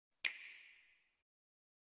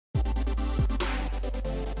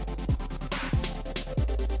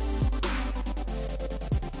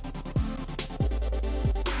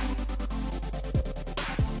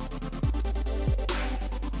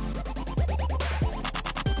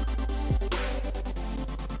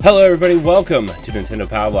Hello everybody, welcome to Nintendo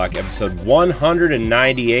Power Block, episode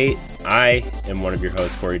 198. I am one of your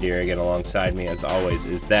hosts, Corey Deering, and alongside me, as always,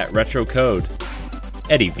 is that retro code,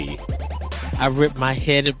 Eddie B. I ripped my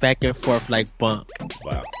head back and forth like bunk.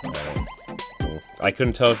 Wow. I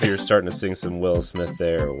couldn't tell if you were starting to sing some Will Smith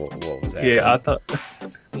there, or what was that? Yeah, I thought...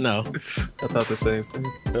 No. I thought the same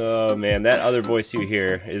thing. Oh man, that other voice you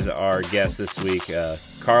hear is our guest this week,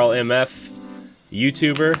 CarlMF,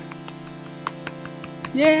 YouTuber.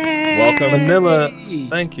 Yay! Welcome. Manila,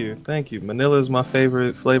 thank you. Manila is my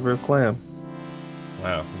favorite flavor of clam.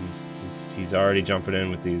 Wow, he's already jumping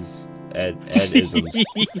in with these Ed-isms.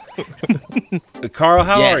 Carl,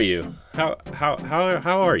 how are you? How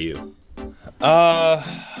are you?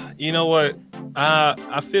 You know what?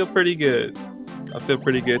 I feel pretty good. I feel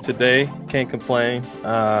pretty good today. Can't complain.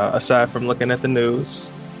 Aside from looking at the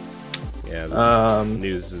news. Yeah, this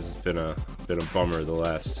news has been a bummer the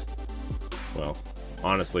last, well,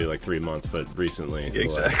 honestly, like 3 months, but recently.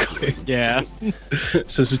 Exactly. Yeah.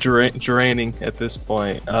 It's just draining at this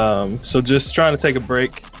point. So just trying to take a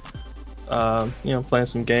break. Playing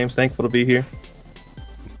some games. Thankful to be here.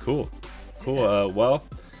 Cool. Well,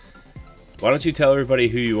 why don't you tell everybody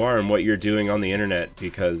who you are and what you're doing on the internet?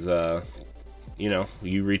 Because we'll get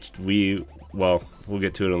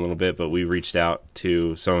to it in a little bit, but we reached out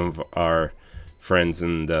to some of our friends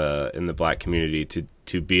in the Black community to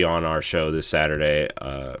be on our show this Saturday,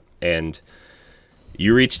 and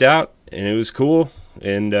you reached out, and it was cool.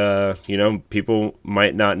 And people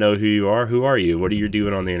might not know who you are. Who are you? What are you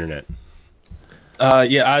doing on the internet?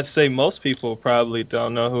 I'd say most people probably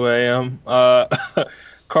don't know who I am.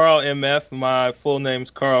 CarlMF. My full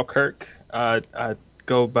name's Carl Kirk. I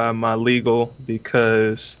go by my legal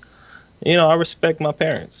because, I respect my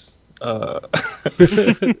parents.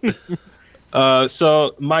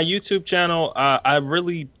 So my YouTube channel, I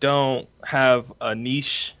really don't have a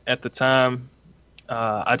niche at the time.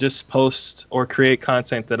 I just post or create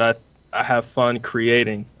content that I have fun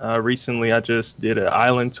creating. Recently, I just did an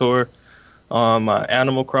island tour on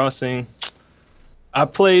Animal Crossing. I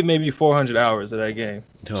played maybe 400 hours of that game.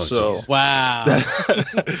 Oh, so geez. Wow.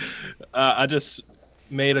 I just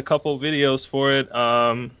made a couple videos for it.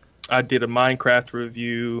 I did a Minecraft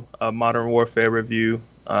review, a Modern Warfare review.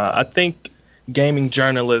 I think gaming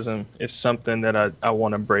journalism is something that I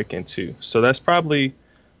want to break into. So that's probably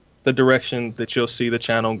the direction that you'll see the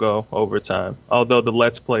channel go over time. Although the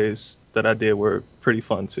Let's Plays that I did were pretty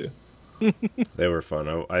fun too. They were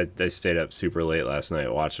fun. I stayed up super late last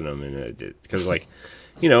night watching them, and because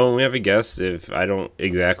when we have a guest, if I don't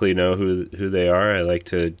exactly know who they are, I like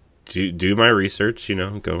to do my research.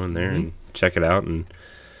 Go in there and check it out. And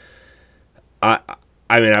I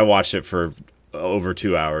watched it for over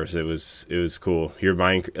 2 hours. It was cool. Your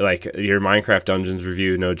Minecraft Dungeons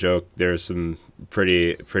review, no joke. There's some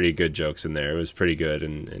pretty good jokes in there. It was pretty good,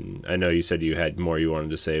 and I know you said you had more you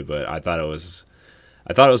wanted to say, but I thought it was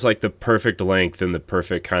like the perfect length and the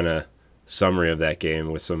perfect kind of summary of that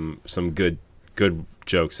game with some good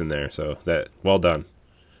jokes in there. So well done.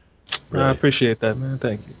 Really. I appreciate that, man.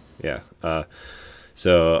 Thank you. Yeah.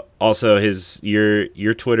 So also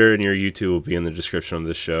your Twitter and your YouTube will be in the description of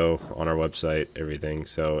the show, on our website, everything.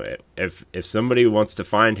 So if somebody wants to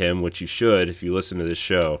find him, which you should if you listen to this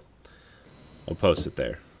show, I'll post it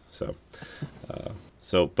there.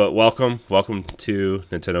 But welcome to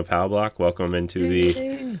Nintendo Power Block. Welcome into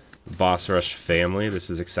the Boss Rush family. This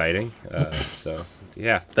is exciting. Glad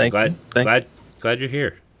you're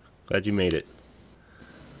here. Glad you made it.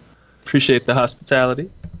 Appreciate the hospitality.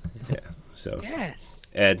 Yeah. So Yes.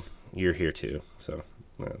 Ed, you're here too. So.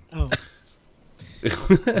 Oh.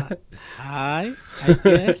 Hi, I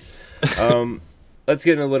guess. Let's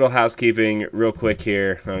get in a little housekeeping real quick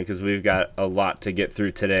here, because we've got a lot to get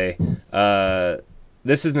through today.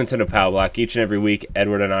 This is Nintendo Power Block. Each and every week,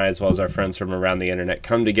 Edward and I, as well as our friends from around the internet,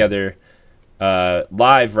 come together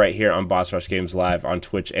live right here on Boss Rush Games Live on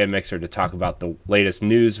Twitch and Mixer to talk about the latest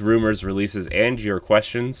news, rumors, releases, and your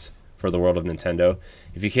questions for the world of Nintendo.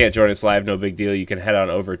 If you can't join us live, no big deal. You can head on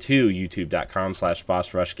over to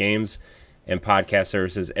youtube.com/BossRushGames and podcast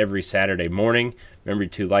services every Saturday morning. Remember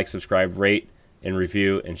to like, subscribe, rate, and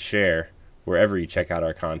review, and share wherever you check out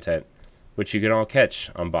our content, which you can all catch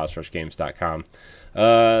on BossRushGames.com.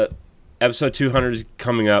 Episode 200 is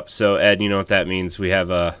coming up, so Ed, you know what that means. We have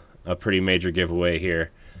a pretty major giveaway here.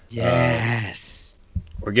 Yes.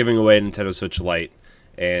 We're giving away a Nintendo Switch Lite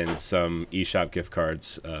and some eShop gift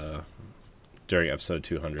cards during episode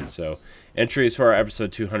 200. So entries for our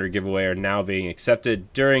episode 200 giveaway are now being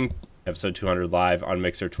accepted during episode 200 live on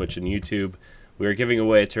Mixer, Twitch, and YouTube. We are giving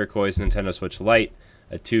away a turquoise Nintendo Switch Lite,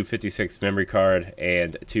 a 256 memory card,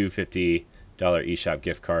 and 250 eShop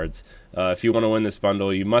gift cards. If you want to win this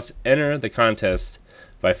bundle, you must enter the contest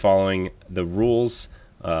by following the rules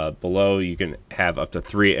below. You can have up to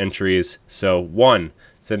 3 entries. So 1,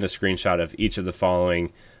 send a screenshot of each of the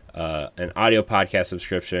following: an audio podcast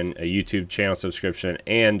subscription, a YouTube channel subscription,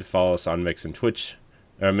 and follow us on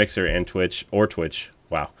Mixer and Twitch.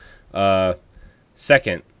 Wow.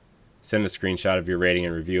 2nd, send a screenshot of your rating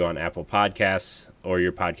and review on Apple Podcasts or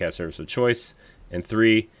your podcast service of choice. And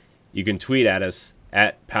 3, you can tweet at us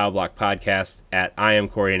at PowBlock Podcast, at I am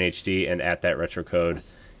Corey NHD, and at that retro code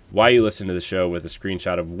while you listen to the show with a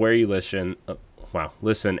screenshot of where you listen,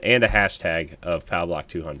 and a hashtag of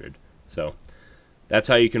PowBlock200. So that's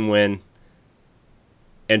how you can win.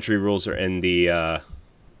 Entry rules are in the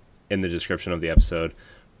description of the episode.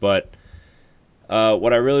 But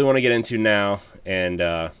what I really want to get into now, and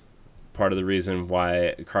part of the reason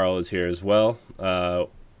why Carl is here as well,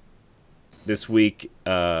 this week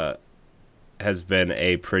has been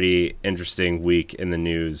a pretty interesting week in the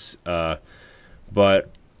news. But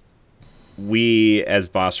we, as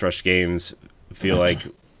Boss Rush Games, feel like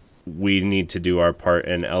we need to do our part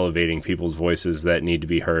in elevating people's voices that need to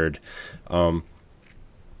be heard.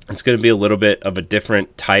 It's going to be a little bit of a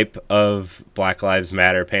different type of Black Lives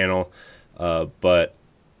Matter panel, but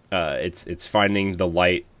it's finding the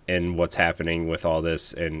light in what's happening with all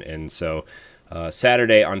this. And so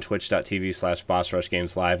Saturday on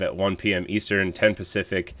twitch.tv/BossRushGamesLive at 1 p.m. Eastern, 10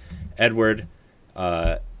 Pacific, Edward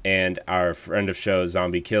and our friend of show,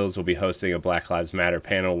 Zombie Kills, will be hosting a Black Lives Matter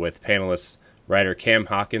panel with panelists writer Cam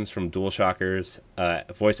Hawkins from DualShockers,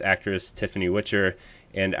 voice actress Tiffany Witcher,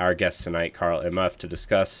 and our guest tonight, CarlMF, to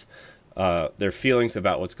discuss their feelings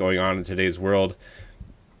about what's going on in today's world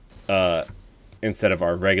instead of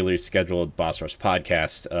our regularly scheduled Boss Rush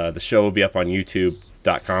podcast. The show will be up on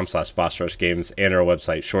youtube.com/BossRushGames and our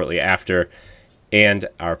website shortly after, and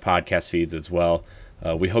our podcast feeds as well.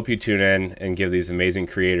 We hope you tune in and give these amazing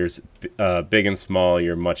creators, big and small,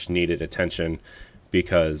 your much needed attention,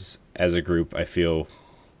 because as a group, I feel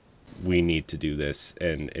we need to do this,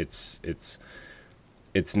 and it's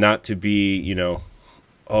not to be,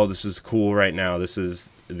 oh, this is cool right now. This is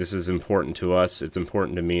important to us. It's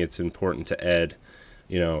important to me. It's important to Ed,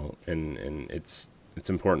 and it's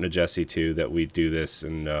important to Jesse too that we do this.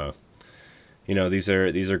 And these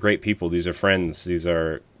are great people. These are friends. These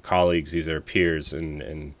are colleagues. These are peers.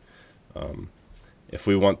 And if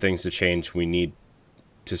we want things to change, we need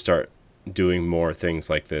to start doing more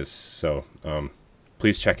things like this. So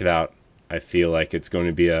please check it out. I feel like it's going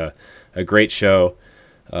to be a great show.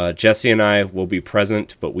 Jesse and I will be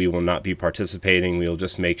present, but we will not be participating. We will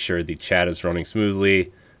just make sure the chat is running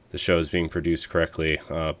smoothly, the show is being produced correctly.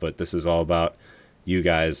 But this is all about you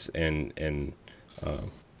guys and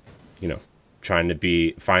trying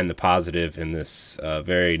to find the positive in this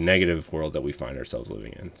very negative world that we find ourselves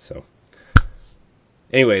living in. So,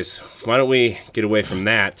 anyways, why don't we get away from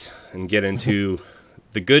that and get into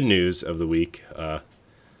the good news of the week? We're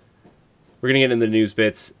gonna get into the news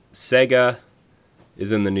bits. Sega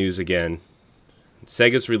is in the news again.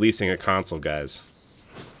 Sega's releasing a console, guys.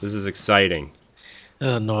 This is exciting.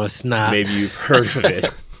 Oh, no, it's not. Maybe you've heard of it.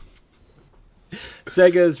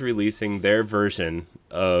 Sega is releasing their version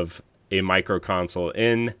of a micro console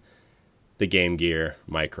in the Game Gear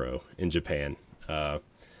Micro in Japan.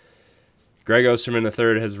 Greg Osterman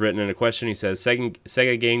III has written in a question. He says,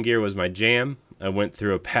 Sega Game Gear was my jam. I went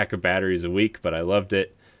through a pack of batteries a week, but I loved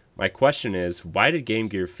it. My question is, why did Game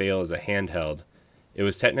Gear fail as a handheld? It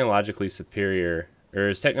was technologically superior, or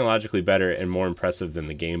is technologically better and more impressive than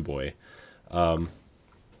the Game Boy. I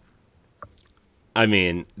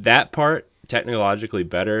mean, that part, technologically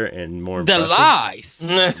better and more impressive. The lies!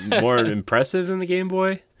 More impressive than the Game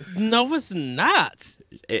Boy? No, it's not.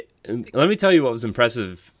 Let me tell you what was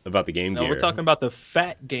impressive about the Game Gear. No, we're talking about the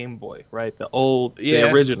fat Game Boy, right? The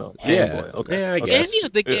original Game Boy. Okay. Yeah, I guess. Any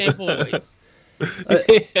of the Game Boys.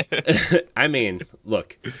 I mean,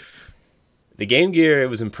 look. The Game Gear, it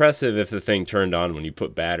was impressive if the thing turned on when you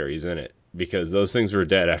put batteries in it, because those things were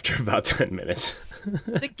dead after about 10 minutes.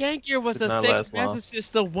 The Game Gear was a Sega Master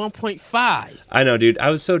System 1.5. I know, dude.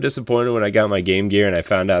 I was so disappointed when I got my Game Gear and I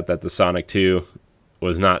found out that the Sonic 2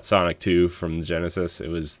 was not Sonic 2 from the Genesis. It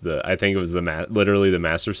was literally the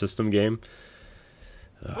Master System game.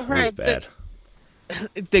 It was bad.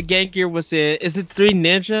 The Game Gear was is it Three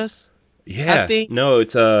Ninjas? Yeah. I think. No,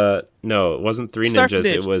 it wasn't Three Ninjas.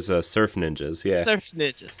 It was Surf Ninjas. Yeah. Surf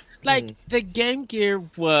Ninjas. The Game Gear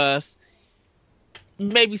was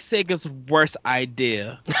maybe Sega's worst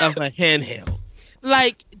idea of a handheld.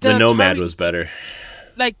 The Nomad was better.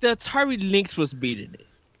 The Atari Lynx was beating it.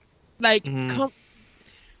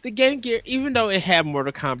 the Game Gear, even though it had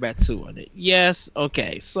Mortal Kombat 2 on it, yes,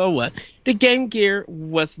 okay, so what? The Game Gear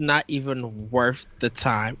was not even worth the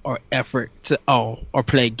time or effort to own or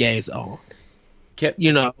play games on. Can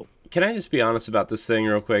I just be honest about this thing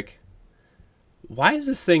real quick? Why is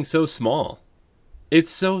this thing so small?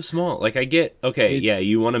 It's so small. Like, I get, okay, yeah,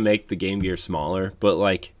 you want to make the Game Gear smaller, but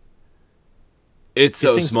like, it's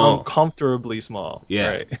so small, uncomfortably small. Yeah,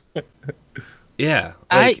 right. Yeah.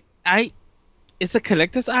 Like, it's a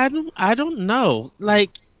collector's item. I don't know. Like,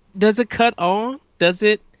 does it cut on? Does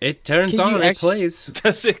it? It turns on. It plays.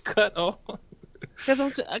 Does it cut on?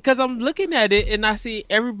 Because I'm looking at it and I see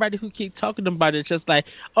everybody who keep talking about it just like,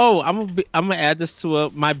 oh, I'm gonna add this to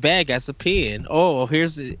my bag as a pen. Oh,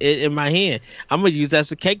 here's it in my hand. I'm gonna use that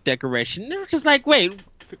as a cake decoration. And they're just like, wait, and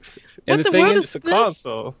what the the thing world is, is It's a this?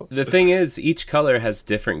 console. the thing is, each color has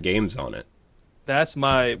different games on it. That's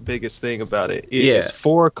my biggest thing about it. Yeah. It's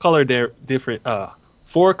four color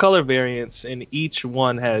variants, and each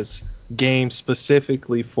one has games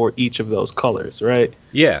specifically for each of those colors, right?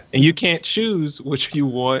 Yeah. And you can't choose which you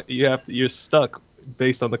want. You're stuck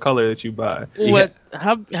based on the color that you buy. What?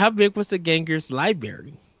 How big was the Game Gear's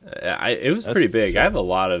library? It was pretty big. I have a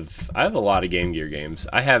lot of Game Gear games.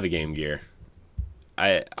 I have a Game Gear.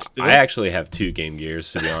 I actually have 2 Game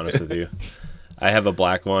Gears, to be honest with you. I have a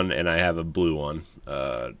black one and I have a blue one.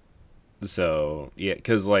 So yeah,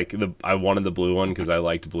 because like I wanted the blue one because I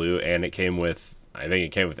liked blue, and it came with, I think it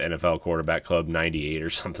came with NFL Quarterback Club '98 or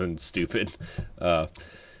something stupid. But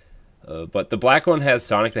the black one has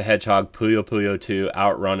Sonic the Hedgehog, Puyo Puyo 2,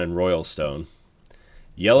 Outrun, and Royal Stone.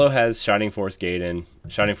 Yellow has Shining Force Gaiden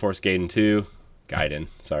 2, Gaiden,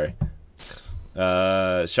 sorry.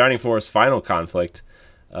 Shining Force Final Conflict,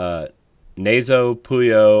 Nezo,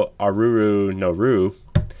 Puyo, Aruru, Noru.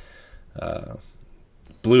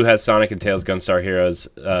 Blue has Sonic and Tails Gunstar Heroes,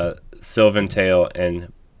 Sylvan Tale,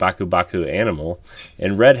 and Baku Baku Animal.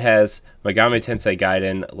 And red has Megami Tensei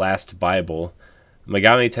Gaiden Last Bible,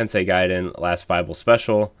 Megami Tensei Gaiden Last Bible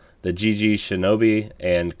Special, the GG Shinobi,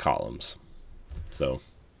 and Columns. So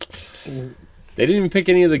they didn't even pick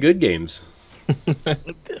any of the good games.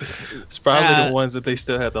 It's probably the ones that they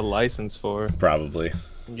still had the license for. Probably.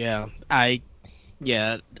 Yeah,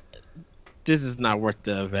 this is not worth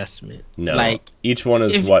the investment. No, like each one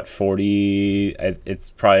is what, 40?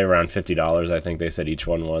 It's probably around $50. I think they said each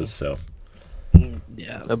one was. So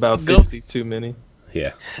yeah, It's about 50 too many.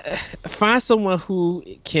 yeah, find someone who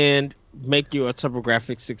can make you a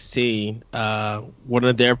TurboGrafx 16. One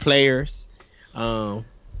of their players.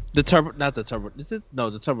 The Turbo, not the Turbo. Is it? No,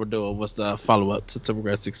 the Turbo Duo was the follow-up to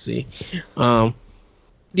TurboGrafx 16.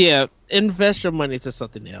 Yeah, invest your money into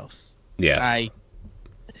something else. yeah. I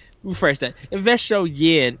rephrase that. Invest your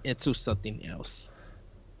yen into something else.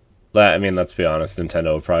 I mean, let's be honest.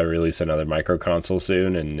 Nintendo will probably release another micro console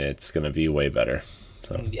soon, and it's going to be way better.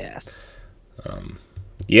 So Yes.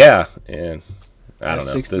 yeah, and I don't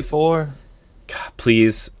know. 64. God,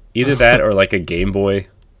 please, either that or like a Game Boy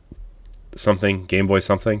something.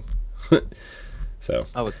 So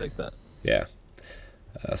I would take that. yeah.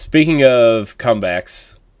 Speaking of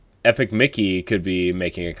comebacks, Epic Mickey could be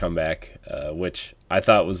making a comeback, which I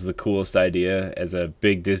thought was the coolest idea. As a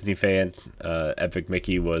big Disney fan, Epic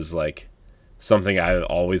Mickey was like something I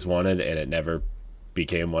always wanted, and it never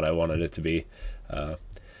became what I wanted it to be.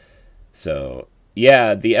 So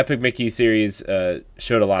yeah, the Epic Mickey series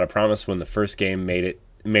showed a lot of promise when the first game made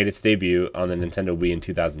its debut on the Nintendo Wii in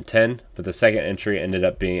 2010, but the second entry ended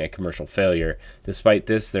up being a commercial failure. Despite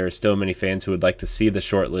this, there are still many fans who would like to see the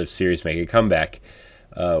short-lived series make a comeback.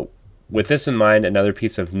 With this in mind, another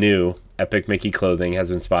piece of new Epic Mickey clothing has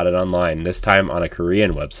been spotted online, this time on a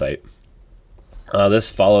Korean website. This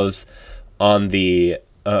follows on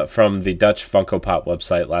from the Dutch Funko Pop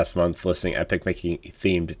website last month, listing Epic Mickey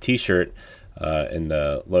themed t-shirt, and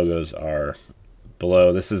the logos are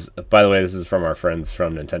below. This is, by the way, this is from our friends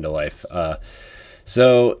from Nintendo Life.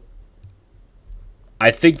 So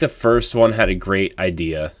I think the first one had a great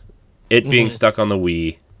idea. It being stuck on the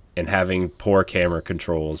Wii and having poor camera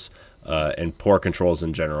controls, and poor controls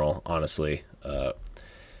in general, honestly.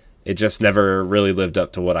 It just never really lived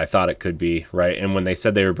up to what I thought it could be, right? And when they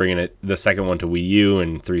said they were bringing the second one to Wii U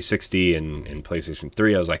and 360 and PlayStation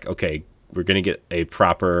 3, I was like, okay, we're going to get a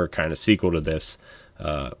proper kind of sequel to this.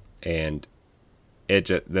 And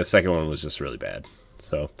the second one was just really bad.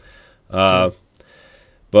 So, but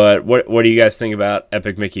what do you guys think about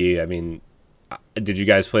Epic Mickey? I mean, did you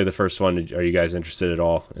guys play the first one? Are you guys interested at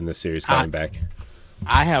all in this series coming back?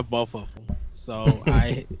 I have both of them. So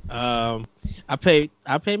I I paid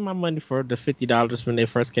my money for the $50 when they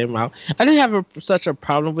first came out. I didn't have such a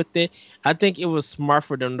problem with it. I think it was smart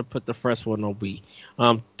for them to put the first one on Wii.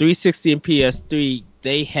 360 and PS3,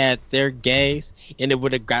 they had their games, and it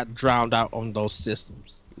would have got drowned out on those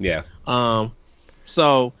systems. Yeah.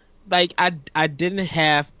 So like I didn't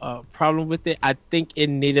have a problem with it. I think it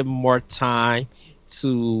needed more time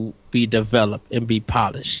to be developed and be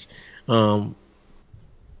polished.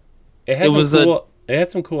 It had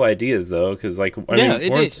some cool ideas though, because like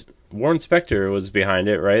Warren Spector was behind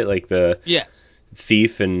it, right? Like the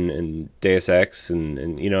Thief and Deus Ex,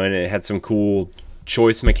 and you know, and it had some cool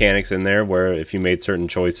choice mechanics in there where if you made certain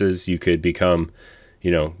choices, you could become,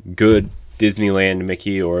 you know, good Disneyland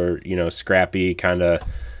Mickey or, you know, scrappy kind of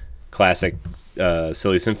classic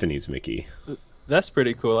Silly Symphonies Mickey. That's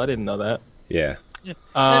pretty cool. I didn't know that. Yeah.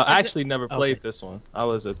 I actually never played this one. I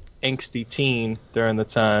was an angsty teen during the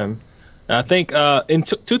time. And I think in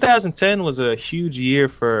 2010 was a huge year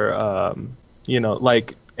for, you know,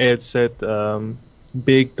 like Ed said,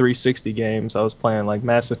 big 360 games. I was playing like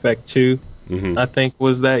Mass Effect 2, I think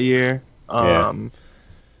was that year. I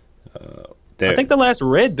think the last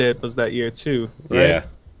Red Dead was that year too, right?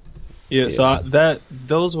 Yeah. So that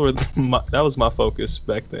was my focus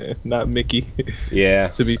back then, not Mickey. Yeah.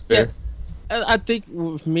 To be fair. Yeah. I think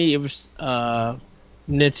with me, it was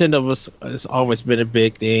Nintendo has always been a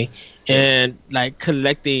big thing, and like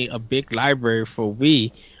collecting a big library for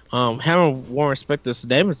Wii, having Warren Spector's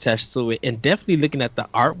name attached to it, and definitely looking at the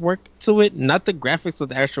artwork to it, not the graphics of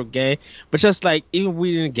the actual game, but just like even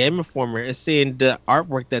reading the Game Informer and seeing the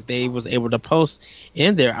artwork that they was able to post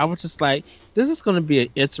in there, I was just like, this is going to be an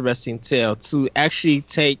interesting tale to actually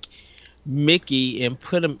take Mickey and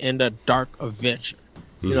put him in the dark adventure.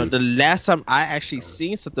 You know, the last time I actually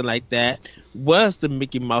seen something like that was the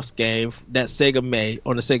Mickey Mouse game that Sega made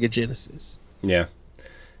on the Sega Genesis. Yeah.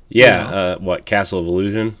 Yeah. What, Castle of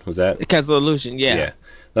Illusion? Was that? Castle of Illusion, yeah.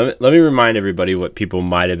 Let me remind everybody what people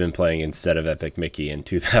might have been playing instead of Epic Mickey in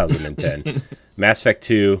 2010. Mass Effect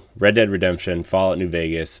 2, Red Dead Redemption, Fallout New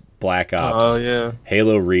Vegas, Black Ops,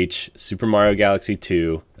 Halo Reach, Super Mario Galaxy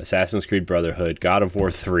 2, Assassin's Creed Brotherhood, God of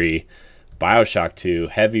War 3, BioShock 2,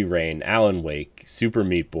 Heavy Rain, Alan Wake, Super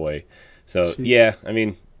Meat Boy. So, yeah, I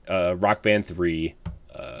mean, Rock Band 3.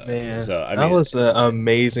 Man, so, I mean, that was an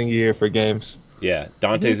amazing year for games. Yeah,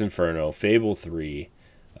 Dante's Inferno, Fable 3,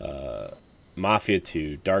 Mafia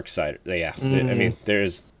 2, Darksiders. Yeah, I mean,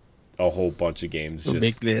 there's a whole bunch of games.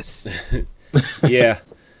 Big list. Yeah.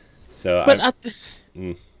 So, but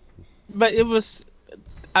it was,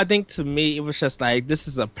 I think to me, it was just like, this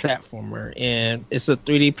is a platformer, and it's a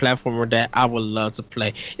 3D platformer that I would love to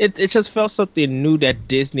play. It just felt something new that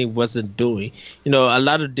Disney wasn't doing. You know, a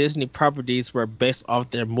lot of Disney properties were based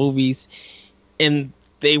off their movies, and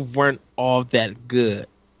they weren't all that good.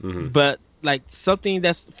 But like something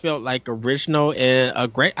that felt like original and a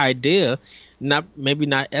great idea, maybe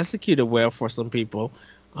not executed well for some people.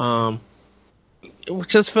 It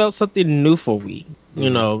just felt something new for Wii. You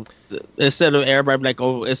know, instead of everybody like,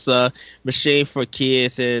 oh, it's a machine for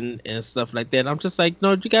kids and stuff like that. I'm just like,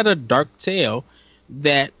 no, you got a dark tale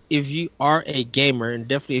that if you are a gamer, and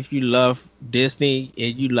definitely if you love Disney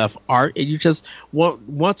and you love art and you just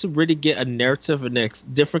want to really get a narrative and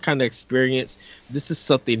different kind of experience, this is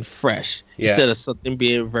something fresh instead of something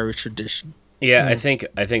being very traditional. Yeah, I think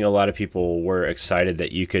a lot of people were excited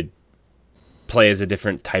that you could play as a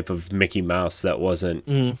different type of Mickey Mouse that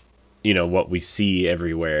wasn't you know, what we see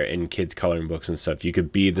everywhere in kids coloring books and stuff. You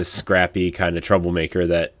could be the scrappy kind of troublemaker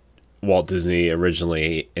that Walt Disney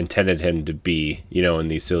originally intended him to be, you know, in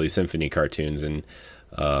these Silly Symphony cartoons. And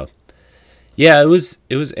yeah, it was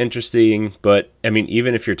interesting, but I mean,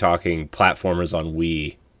 even if you're talking platformers on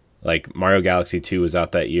Wii, like Mario Galaxy 2 was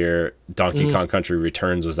out that year, Donkey Kong Country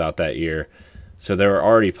Returns was out that year. So there were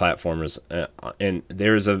already platformers, and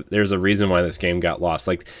there's a reason why this game got lost.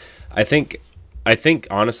 Like, I think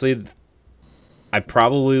honestly, I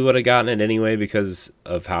probably would have gotten it anyway because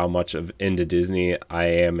of how much of into Disney I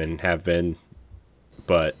am and have been.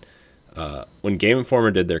 But when Game Informer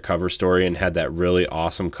did their cover story and had that really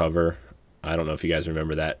awesome cover, I don't know if you guys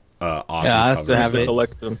remember that awesome cover. I still have it.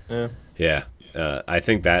 Collect them. Yeah. I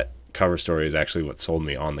think that cover story is actually what sold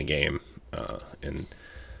me on the game, and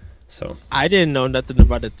so I didn't know nothing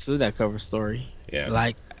about it too. That cover story. Yeah.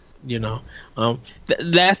 Like, you know, the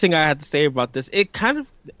last thing I had to say about this, it kind of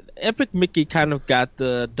Epic Mickey kind of got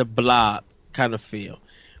the Blob kind of feel,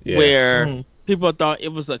 where people thought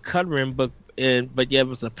it was a coloring book, but yeah, it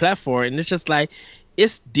was a platform, and it's just like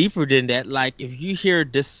it's deeper than that. Like, if you hear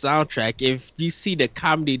this soundtrack, if you see the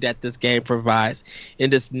comedy that this game provides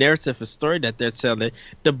and this narrative and story that they're telling,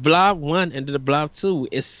 the Blob 1 and the Blob 2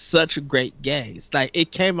 is such great games. Like,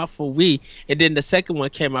 it came out for Wii, and then the second one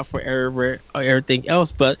came out for everything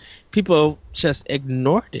else, but people just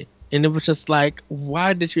ignored it. And it was just like,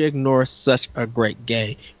 why did you ignore such a great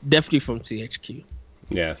game? Definitely from THQ.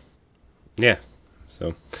 Yeah.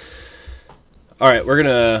 So, all right, we're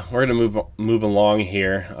gonna move along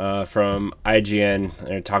here from IGN.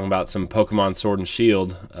 They're talking about some Pokemon Sword and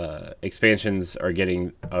Shield expansions are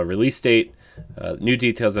getting a release date. New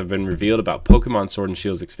details have been revealed about Pokemon Sword and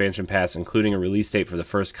Shield's expansion pass, including a release date for the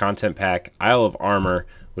first content pack, Isle of Armor,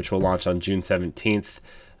 which will launch on June 17th.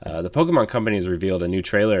 The Pokemon Company has revealed a new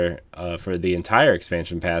trailer for the entire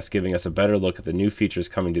expansion pass, giving us a better look at the new features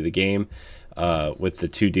coming to the game with the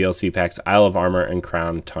 2 DLC packs, Isle of Armor and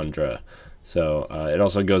Crown Tundra. So it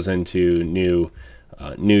also goes into new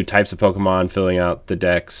types of Pokemon, filling out the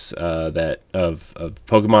decks that of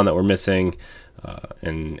Pokemon that we're missing,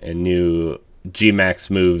 and new G-Max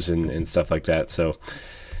moves and stuff like that. So,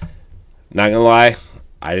 not gonna lie,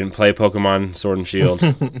 I didn't play Pokemon Sword and Shield.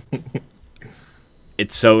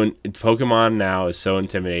 Pokemon now is so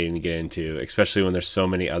intimidating to get into, especially when there's so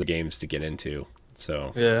many other games to get into.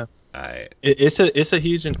 So yeah, it's a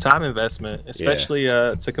huge time investment, especially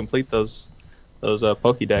to complete those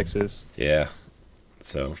Pokédexes. Yeah.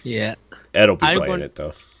 So yeah, Ed'll be playing it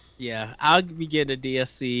though. Yeah, I'll be getting a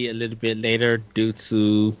DLC a little bit later due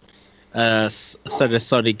to a certain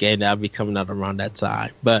Sony game that'll be coming out around that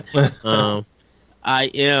time. But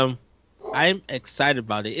I'm excited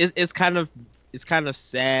about it. It's kind of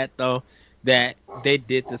sad though that they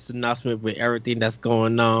did this announcement with everything that's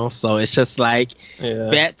going on. So it's just like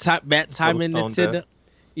bad time in Nintendo.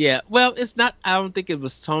 Yeah, well, it's not. I don't think it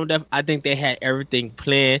was tone deaf. I think they had everything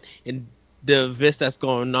planned, and the events that's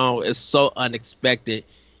going on is so unexpected.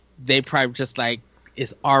 They probably just like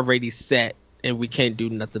it's already set, and we can't do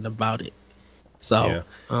nothing about it. So, yeah.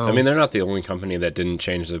 I mean, they're not the only company that didn't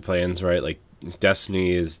change their plans, right? Like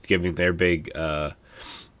Destiny is giving their big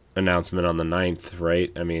announcement on the 9th,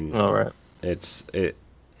 right? I mean, all right. It's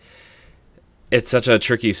such a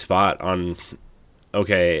tricky spot on.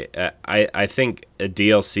 Okay, I think a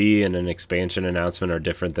DLC and an expansion announcement are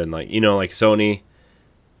different than like Sony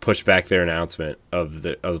pushed back their announcement of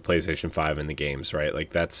the PlayStation 5 and the games, right?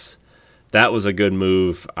 Like that was a good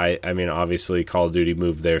move. I mean, obviously Call of Duty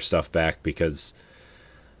moved their stuff back because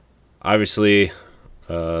obviously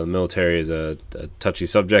the military is a touchy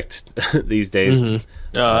subject these days. Mm-hmm.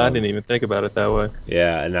 I didn't even think about it that way.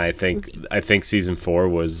 Yeah, and I think season 4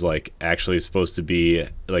 was like actually supposed to be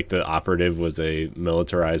like the operative was a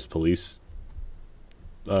militarized police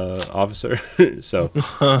officer. So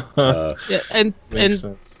yeah, and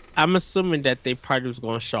sense. I'm assuming that they probably was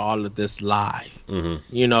going to show all of this live.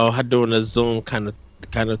 Mm-hmm. Doing a Zoom kind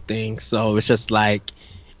of thing. So it's just like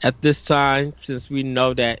at this time, since we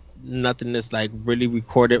know that nothing is like really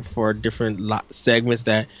recorded for different segments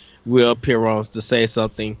that will appear on to say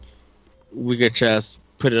something, we could just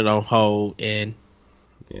put it on hold and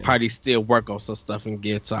probably still work on some stuff and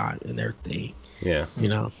give time and everything. Yeah.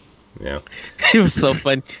 Yeah. It was so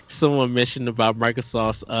funny. Someone mentioned about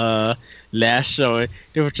Microsoft's last showing.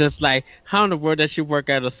 They were just like, how in the world does you work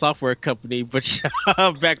at a software company but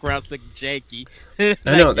your background's like janky?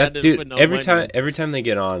 I know that dude. Every time they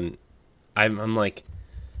get on, I'm like,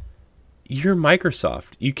 you're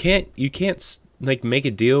Microsoft. You can't like make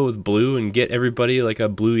a deal with Blue and get everybody like a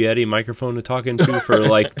Blue Yeti microphone to talk into for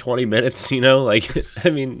like 20 minutes, like I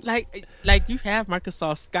mean like you have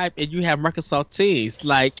Microsoft Skype and you have Microsoft Teams.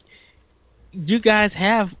 Like you guys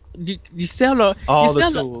have you sell all the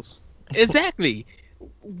tools. Exactly.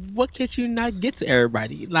 What can you not get to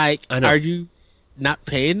everybody? Like are you not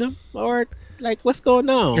paying them or like what's going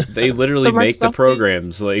on? They literally make the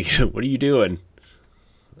programs. Like what are you doing?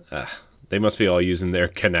 They must be all using their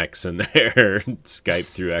Kinects and their Skype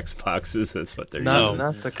through Xboxes. That's what they're using.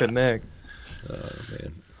 Not the Kinect.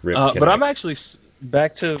 Oh man, but I'm actually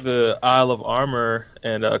back to the Isle of Armor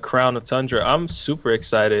and Crown of Tundra. I'm super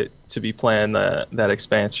excited to be playing that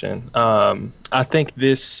expansion. I think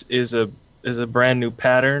this is a brand new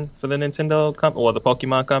pattern for the Nintendo company or the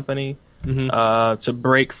Pokemon Company to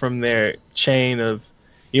break from their chain of.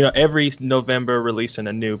 Every November releasing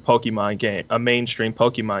a new Pokemon game, a mainstream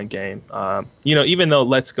Pokemon game. Even though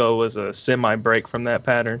Let's Go was a semi-break from that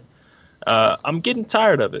pattern, I'm getting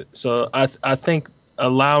tired of it. So I think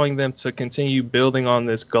allowing them to continue building on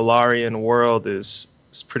this Galarian world is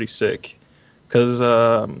pretty sick. Because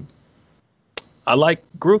I like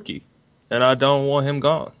Grookey, and I don't want him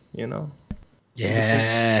gone,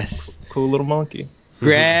 Yes. Cool little monkey.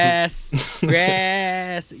 Grass,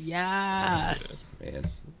 grass, yes. Man,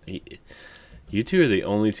 you two are the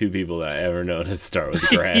only two people that I ever know to start with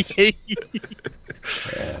grass.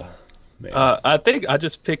 Man. I think I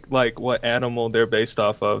just picked like what animal they're based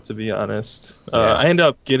off of. To be honest, Yeah. I end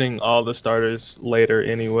up getting all the starters later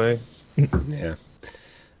anyway. Yeah,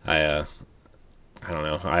 I don't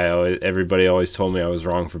know. Everybody always told me I was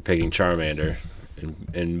wrong for picking Charmander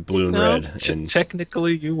in blue and red. And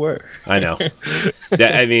Technically, you were. I know.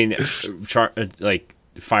 I mean, like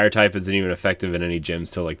fire type isn't even effective in any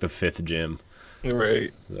gyms till like the 5th gym.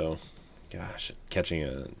 Right. So, gosh,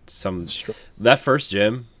 catching that first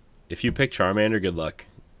gym. If you pick Charmander, good luck.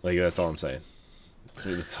 Like, that's all I'm saying.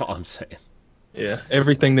 That's all I'm saying. Yeah,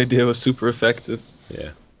 everything they did was super effective.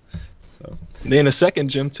 Yeah. So. And then the second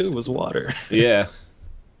gym too was water. Yeah.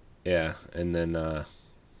 Yeah, and then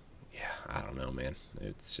I don't know, man.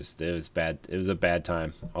 It was bad. It was a bad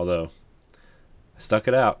time. Although I stuck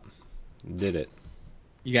it out. Did it.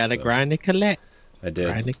 You gotta grind and collect. I did.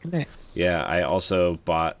 Grind and collect. Yeah, I also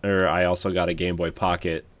got a Game Boy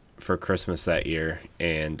Pocket for Christmas that year,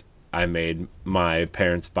 and I made my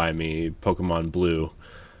parents buy me Pokemon Blue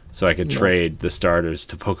so I could trade the starters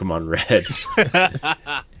to Pokemon Red.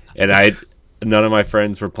 And none of my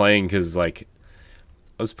friends were playing because, like,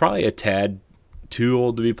 I was probably a tad too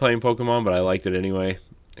old to be playing Pokemon, but I liked it anyway.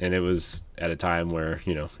 And it was at a time where,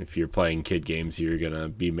 you know, if you're playing kid games, you're going to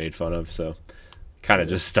be made fun of. So kind of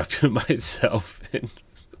just stuck to myself. It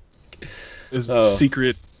was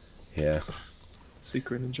secret. Yeah.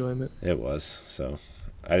 Secret enjoyment. It was. So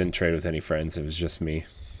I didn't trade with any friends. It was just me.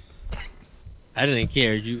 I didn't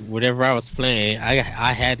care. Whatever I was playing,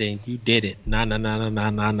 I had it. You did it. Nah.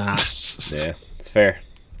 Yeah, it's fair.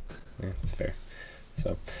 Yeah, it's fair.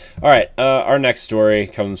 So, all right. Our next story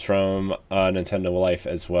comes from Nintendo Life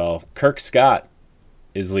as well. Kirk Scott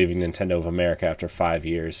is leaving Nintendo of America after 5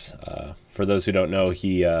 years. For those who don't know,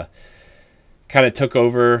 he kind of took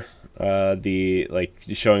over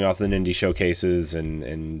showing off the indie showcases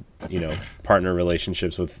and you know, partner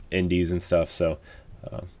relationships with indies and stuff. So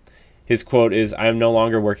his quote is, "I am no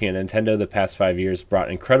longer working at Nintendo. The past 5 years brought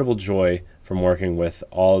incredible joy from working with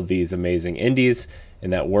all of these amazing indies,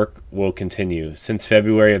 and that work will continue. Since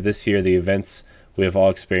February of this year, the events we have all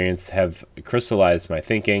experienced have crystallized my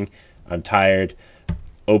thinking. I'm tired.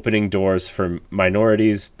 Opening doors for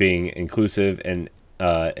minorities, being inclusive, and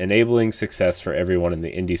enabling success for everyone in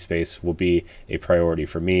the indie space will be a priority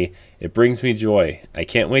for me. It brings me joy. I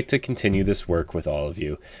can't wait to continue this work with all of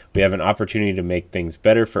you. We have an opportunity to make things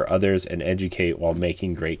better for others and educate while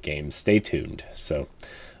making great games. Stay tuned." So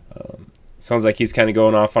sounds like he's kind of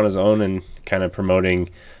going off on his own and kind of promoting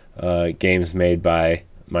games made by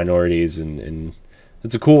minorities, and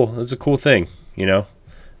it's a cool thing, you know.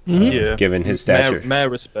 Yeah, given his stature. Mad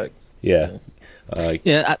respect. Yeah.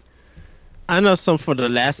 I know some for the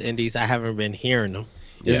last indies. I haven't been hearing them.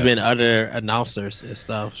 There's been other announcers and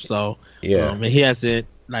stuff. So and he hasn't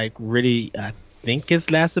like really. I think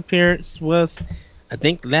his last appearance was,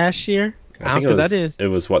 last year. I think it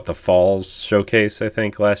was what, the fall showcase, I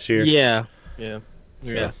think, last year. Yeah.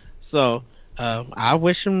 So I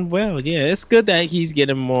wish him well. Yeah, it's good that he's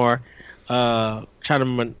getting more. More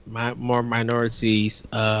minorities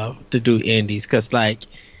to do indies, because like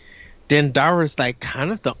Dendara's like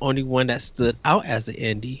kind of the only one that stood out as an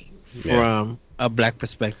indie from a black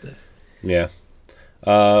perspective. Yeah.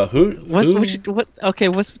 What's with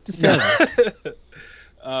the sellers?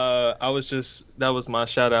 That was my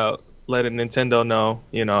shout out, letting Nintendo know,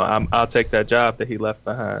 you know, I'll take that job that he left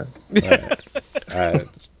behind.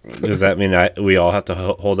 Does that mean we all have to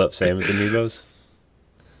hold up Samus Amiibos?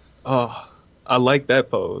 Oh, I like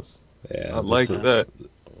that pose. Yeah, I like that.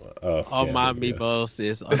 All my Amiibos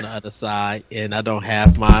is on the other side, and I don't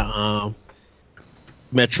have my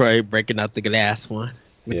Metroid breaking out the glass one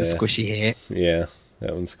with the squishy head. Yeah,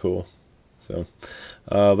 that one's cool. So,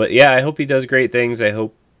 but yeah, I hope he does great things. I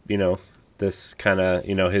hope, you know, this kind of,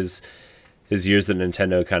 you know, his years at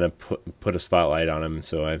Nintendo kind of put a spotlight on him.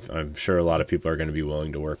 So I'm sure a lot of people are going to be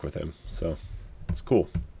willing to work with him. So it's cool.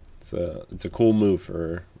 It's a cool move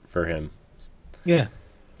for him. Yeah.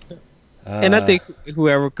 And I think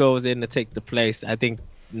whoever goes in to take the place, I think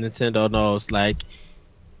Nintendo knows, like,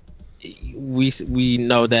 we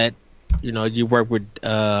know that, you know, you work with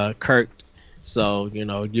Kirk, so, you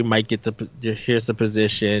know, you might get here's the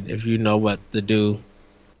position if you know what to do,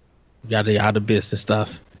 yada yada business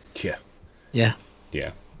stuff. Yeah.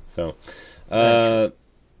 So all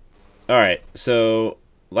right, so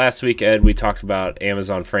last week, Ed, we talked about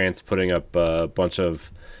Amazon France putting up a bunch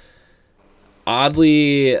of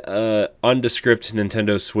oddly undescript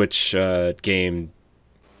Nintendo Switch game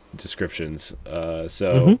descriptions.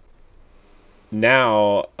 So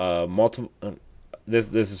now multiple. This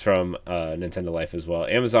is from Nintendo Life as well.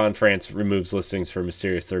 Amazon France removes listings for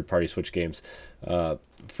mysterious third-party Switch games.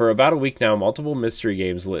 For about a week now, multiple mystery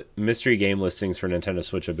game listings for Nintendo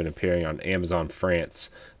Switch have been appearing on Amazon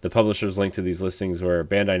France. The publishers linked to these listings were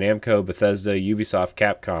Bandai Namco, Bethesda, Ubisoft,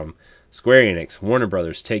 Capcom, Square Enix, Warner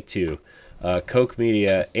Brothers, Take-Two, Koch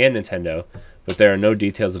Media, and Nintendo, but there are no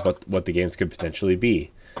details about what the games could potentially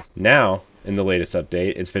be. Now, in the latest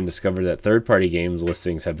update, it's been discovered that third-party games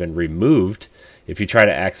listings have been removed. If you try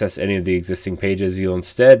to access any of the existing pages, you'll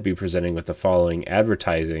instead be presenting with the following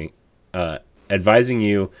advertising, advising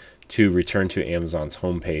you to return to Amazon's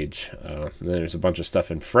homepage. Then there's a bunch of stuff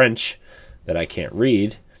in French that I can't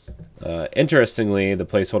read. Interestingly, the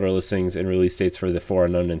placeholder listings and release dates for the 4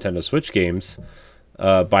 unknown Nintendo Switch games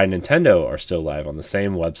by Nintendo are still live on the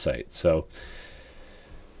same website. So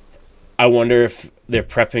I wonder if they're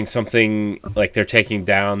prepping something, like they're taking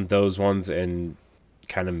down those ones and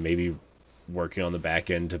kind of maybe working on the back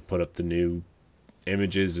end to put up the new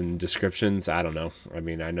images and descriptions. I don't know. I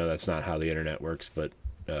mean, I know that's not how the internet works, but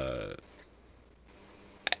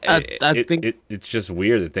I think it's just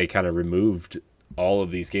weird that they kind of removed all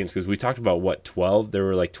of these games, because we talked about what, 12? There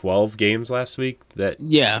were like 12 games last week that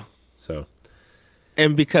so,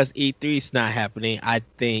 and because E3 is not happening, I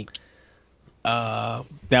think that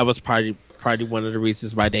was probably one of the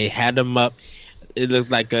reasons why they had them up. It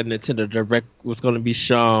looked like a Nintendo Direct was going to be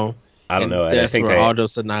shown. I don't know. I think all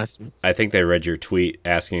those announcements. I think they read your tweet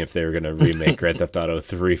asking if they were going to remake Grand Theft Auto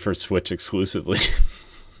 3 for Switch exclusively.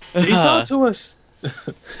 He's on to us.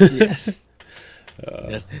 Yes.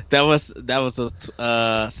 Yes. That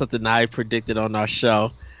was something I predicted on our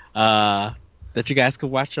show that you guys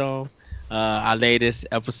could watch on our latest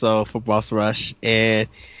episode for Boss Rush, and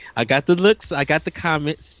I got the looks, I got the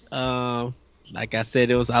comments. Like I said,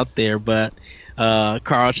 it was out there, but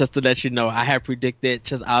Carl, just to let you know, I had predicted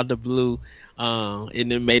just out of the blue,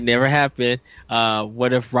 and it may never happen.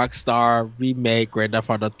 What if Rockstar remade Grand Theft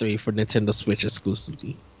Auto 3 for Nintendo Switch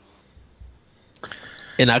exclusively?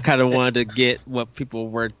 And I kind of wanted to get what people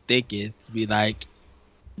were thinking, to be like,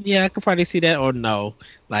 yeah, I could probably see that, or no.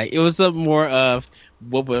 Like, it was a more of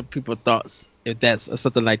what were people thoughts if that's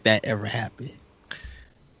something like that ever happened.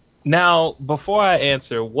 Now, before I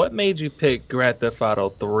answer, what made you pick Grand Theft Auto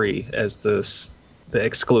 3 as the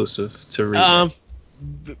exclusive to remake?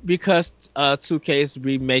 Because 2K is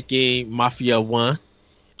remaking Mafia 1.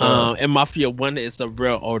 And Mafia 1 is a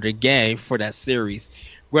real older game for that series.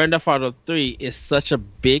 Grand Theft Auto 3 is such a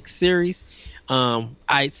big series.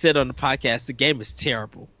 I said on the podcast, the game is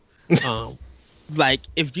terrible. Like,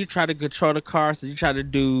 if you try to control the cars, if you try to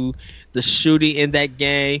do the shooting in that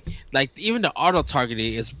game, like, even the auto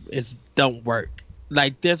targeting is don't work.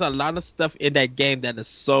 Like, there's a lot of stuff in that game that is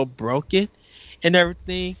so broken and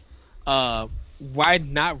everything. Why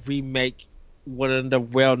not remake one of the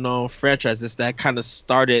well-known franchises that kind of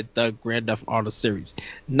started the Grand Theft Auto series?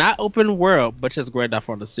 Not open world, but just Grand Theft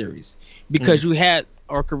Auto series. Because you had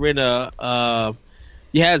Zelda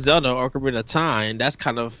Ocarina of Time. That's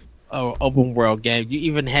kind of an open world game. You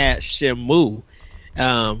even had Shenmue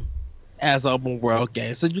as an open world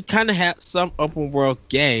game. So you kind of had some open world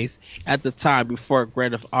games at the time before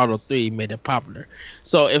Grand Theft Auto 3 made it popular.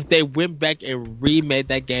 So if they went back and remade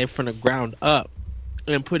that game from the ground up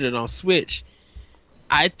and put it on Switch,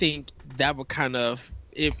 I think that would kind of,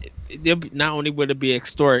 not only would it be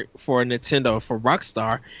extort for Nintendo, for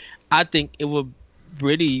Rockstar, I think it would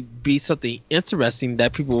really be something interesting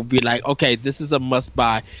that people will be like, okay, this is a must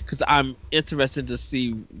buy, because I'm interested to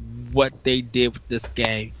see what they did with this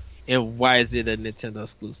game and why is it a Nintendo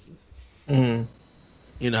exclusive.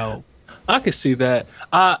 You know, I could see that.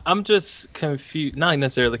 I'm just confused, not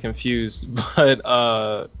necessarily confused,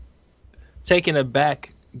 but taken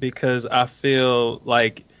aback, because I feel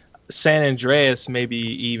like San Andreas maybe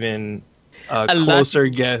even closer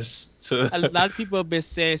guess to. A lot of people have been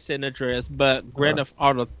saying San Andreas, but Grand Theft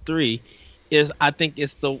Auto 3 is, I think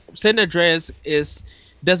it's the San Andreas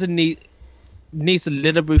needs a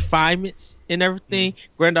little refinements and everything.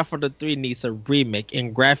 Grand Theft Auto 3 needs a remake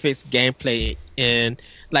in graphics, gameplay, and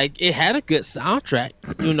like, it had a good soundtrack.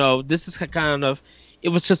 You know, this is kind of, it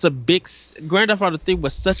was just a big, Grand Theft Auto 3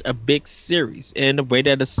 was such a big series, and the way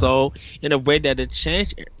that it sold, in the way that it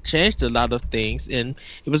changed a lot of things, and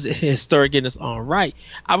it was historic in its own right.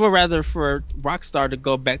 I would rather for Rockstar to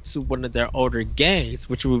go back to one of their older games,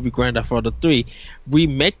 which would be Grand Theft Auto 3,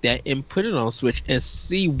 remake that and put it on Switch and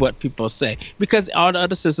see what people say, because all the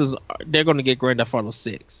other systems, they're going to get Grand Theft Auto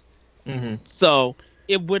 6. So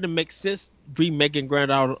it wouldn't make sense remaking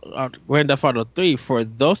Grand Theft Auto 3 for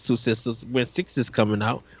those two systems when 6 is coming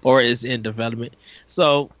out or is in development.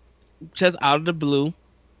 So, just out of the blue,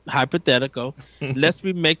 hypothetical, let's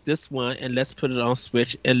remake this one and let's put it on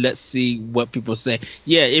Switch and let's see what people say.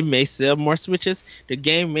 Yeah, it may sell more Switches. The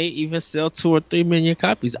game may even sell 2 or 3 million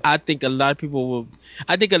copies. I think a lot of people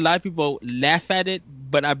laugh at it,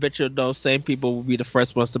 but I bet you those same people will be the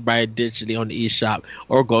first ones to buy it digitally on the eShop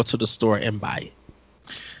or go to the store and buy it.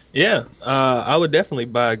 Yeah, I would definitely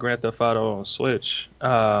buy Grand Theft Auto on Switch.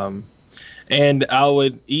 And I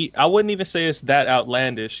wouldn't even say it's that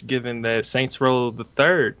outlandish, given that Saints Row the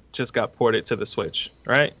Third just got ported to the Switch,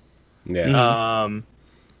 right? Yeah.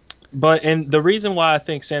 But the reason why I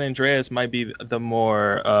think San Andreas might be the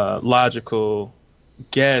more logical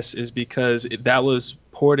guess is because that was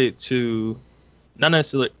ported to, not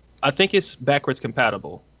necessarily. I think it's backwards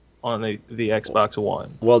compatible on the Xbox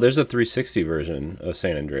One. Well, there's a 360 version of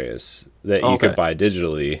San Andreas that you could buy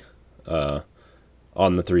digitally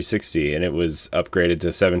on the 360, and it was upgraded to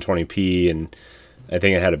 720p, and I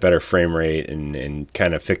think it had a better frame rate and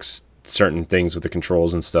kind of fixed certain things with the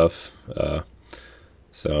controls and stuff.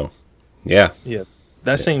 So, yeah. Yeah,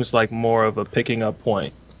 that seems like more of a picking up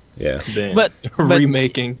point. Yeah, but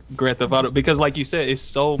remaking Grand Theft Auto, because like you said, it's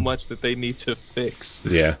so much that they need to fix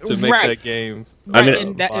to make that game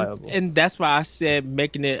viable. And that's why I said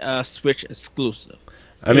making it a Switch exclusive.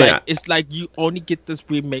 I mean, it's like you only get this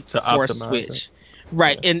remake for Switch.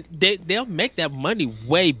 Right, and they'll make that money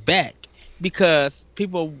way back because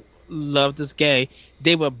people love this game.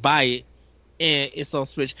 They will buy it, and it's on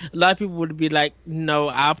Switch. A lot of people would be like, "No,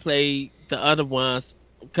 I'll play the other ones,"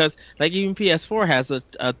 because like even PS4 has a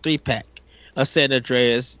 3-pack of San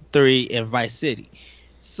Andreas 3 and Vice City.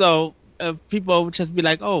 So people would just be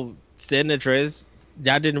like, "Oh, San Andreas,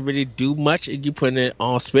 y'all didn't really do much, and you put it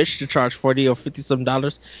on Switch to charge $40 or $50 some."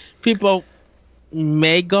 People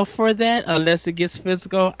may go for that unless it gets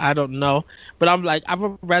physical. I don't know, but I'm like, I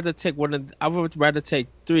would rather take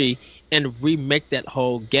 3 and remake that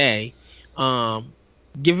whole game.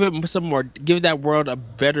 Give it some more, give that world a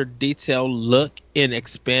better detailed look and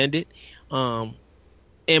expand it, and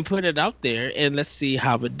put it out there, and let's see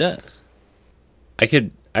how it does. I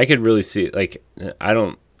could really see, like,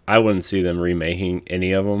 I wouldn't see them remaking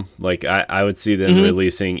any of them. Like, I would see them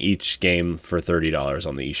releasing each game for $30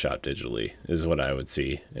 on the eShop digitally is what I would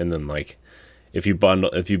see. And then, like, if you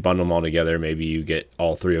bundle them all together, maybe you get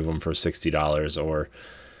all 3 of them for $60 or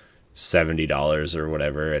 $70 or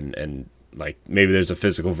whatever. And like, maybe there's a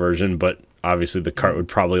physical version, but obviously the cart would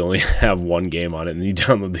probably only have 1 game on it, and you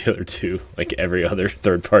download the other 2, like every other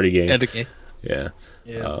third-party game. Yeah.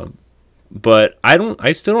 But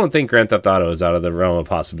I still don't think Grand Theft Auto is out of the realm of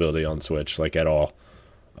possibility on Switch, like, at all.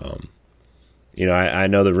 I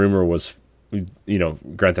know the rumor was,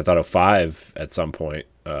 Grand Theft Auto 5 at some point.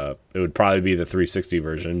 It would probably be the 360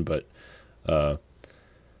 version, but I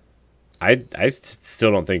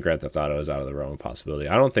still don't think Grand Theft Auto is out of the realm of possibility.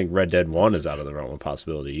 I don't think Red Dead 1 is out of the realm of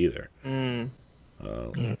possibility either.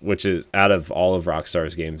 Which is, out of all of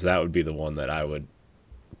Rockstar's games, that would be the one that I would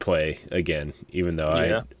play again, even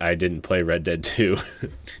though I didn't play Red Dead 2,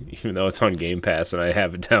 even though it's on Game Pass and I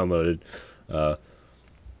have it downloaded.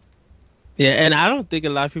 And I don't think a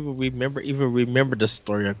lot of people remember the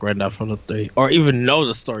story of Grand Theft Auto 3 or even know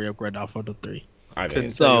the story of Grand Theft Auto 3. I mean,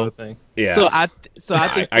 so I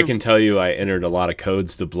think I can tell you I entered a lot of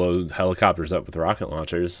codes to blow helicopters up with rocket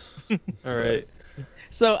launchers. All right.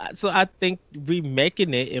 So I think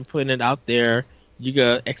remaking it and putting it out there, you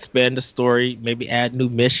gotta expand the story, maybe add new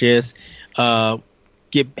missions, have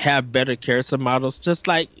better character models. Just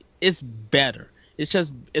like, it's better.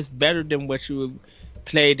 It's better than what you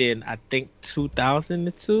played in, I think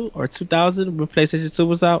 2002 or 2000 when PlayStation 2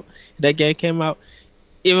 was out. That game came out.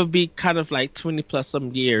 It would be kind of like 20 plus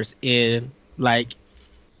some years in, like,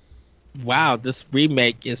 wow, this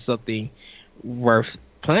remake is something worth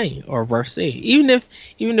playing or worth seeing. Even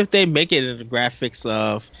if they make it in the graphics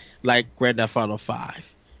of like Grand Theft Auto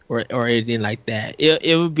 5 or anything like that,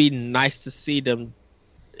 it would be nice to see them.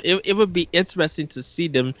 It would be interesting to see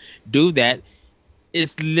them do that.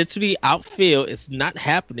 It's literally outfield. It's not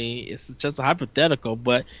happening. It's just a hypothetical.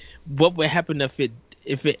 But what would happen if it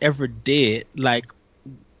ever did? Like,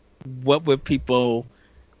 what would people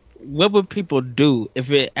do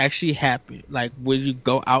if it actually happened? Like, would you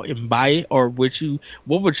go out and buy it, or what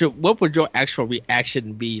would your actual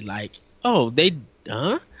reaction be? Like, oh,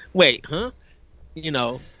 wait, huh?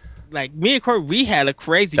 like me and Corey, we had a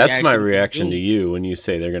crazy. That's my reaction to you when you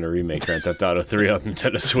say they're going to remake Grand Theft Auto 3 on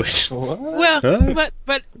Nintendo Switch. Well, huh?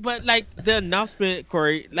 but like the announcement,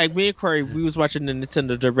 Corey, like me and Corey, we was watching the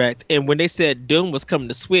Nintendo Direct, and when they said Doom was coming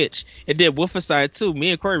to Switch, and then Wolfenstein 2,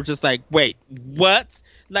 me and Corey were just like, wait, what?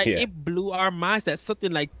 Like it blew our minds that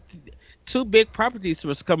something like two big properties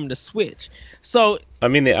was coming to Switch. So I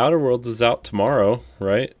mean, the Outer Worlds is out tomorrow,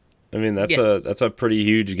 right? I mean, that's a pretty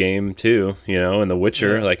huge game too, you know. And The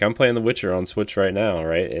Witcher, like I'm playing The Witcher on Switch right now,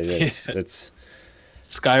 right? It's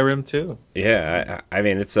Skyrim too. Yeah, I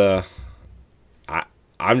mean,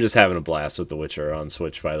 I'm just having a blast with The Witcher on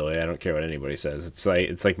Switch. By the way, I don't care what anybody says. It's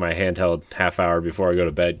like my handheld half hour before I go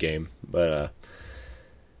to bed game. But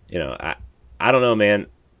you know, I don't know, man.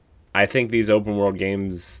 I think these open world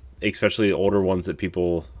games, especially the older ones that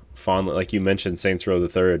people fondly, like you mentioned, Saints Row the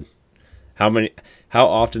Third. How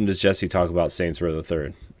often does Jesse talk about Saints Row the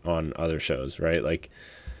Third on other shows, right? Like,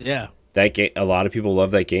 yeah, that game. A lot of people love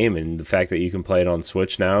that game, and the fact that you can play it on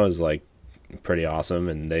Switch now is like pretty awesome.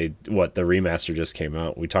 And the remaster just came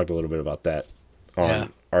out. We talked a little bit about that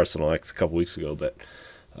on Arsenal X a couple weeks ago, but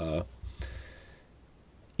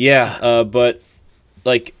but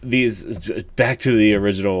like these, back to the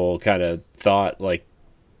original kind of thought, like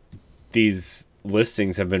these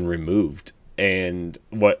listings have been removed. And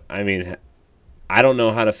I don't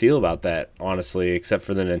know how to feel about that, honestly, except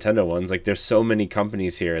for the Nintendo ones. Like, there's so many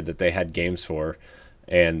companies here that they had games for,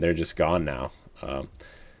 and they're just gone now.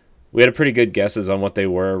 We had pretty good guesses on what they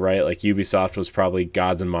were, right? Like, Ubisoft was probably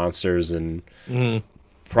Gods and Monsters and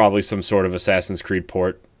probably some sort of Assassin's Creed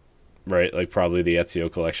port, right? Like, probably the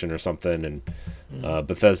Ezio Collection or something. And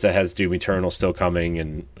Bethesda has Doom Eternal still coming,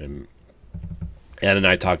 and Ann and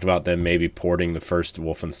I talked about them maybe porting the first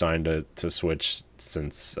Wolfenstein to Switch,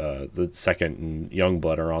 since the second and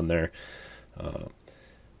Youngblood are on there.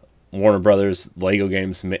 Warner Brothers Lego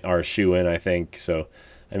games are a shoe-in, I think. So,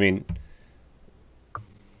 I mean,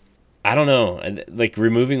 I don't know. Like,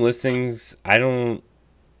 removing listings, I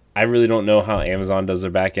really don't know how Amazon does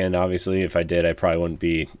their back end. Obviously, if I did, I probably wouldn't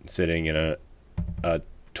be sitting in a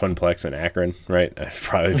Twinplex in Akron, right? I'd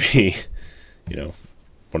probably be,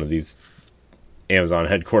 one of these Amazon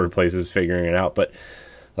headquarter places figuring it out. But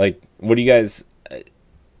like,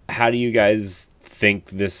 how do you guys think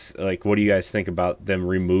this, like, what do you guys think about them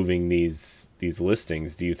removing these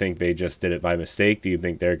listings? Do you think they just did it by mistake? Do you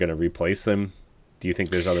think they're going to replace them? Do you think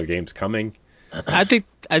there's other games coming? I think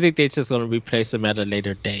they're just going to replace them at a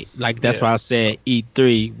later date. Like, that's why I said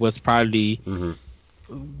E3 was probably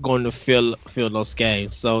going to fill those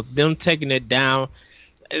games. So them taking it down,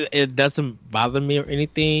 it doesn't bother me or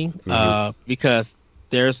anything, because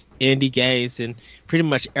there's indie games, and pretty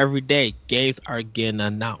much every day games are getting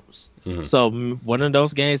announced. So one of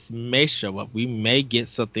those games may show up. We may get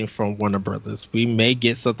something from Warner Brothers. We may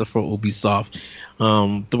get something from Ubisoft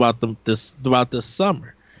throughout the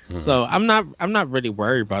summer. So I'm not really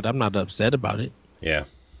worried about it. I'm not upset about it. Yeah.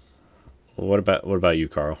 Well, what about you,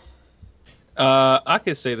 Carl? I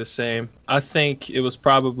could say the same. I think it was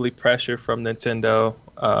probably pressure from Nintendo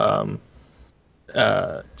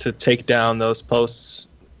to take down those posts.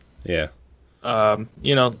 Yeah.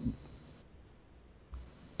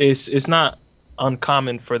 It's not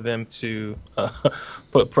uncommon for them to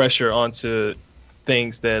put pressure onto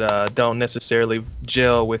things that don't necessarily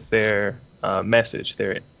gel with their message,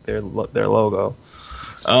 their logo.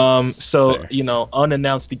 So fair.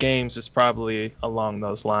 Unannounced games is probably along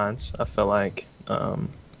those lines. I feel like.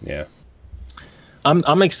 Yeah.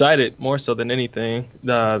 I'm excited more so than anything.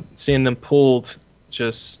 Seeing them pulled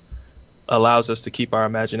just allows us to keep our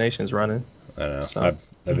imaginations running. I know. So, I've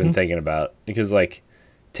been thinking about, because like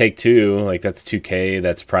Take-Two, like that's 2K,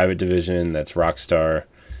 that's Private Division, that's Rockstar.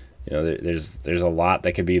 There's a lot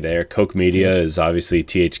that could be there. Koch Media is obviously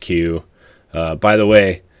THQ. By the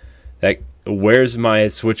way, where's my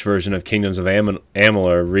Switch version of Kingdoms of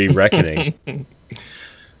Amalur: Re-Reckoning?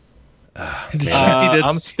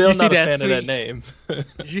 I'm still not a fan of that name.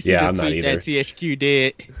 Did you see the tweet that THQ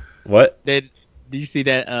did? What? Did you see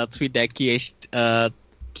that tweet that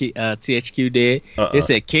THQ did? It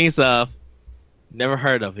said Kings of, never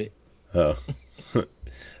heard of it. Oh.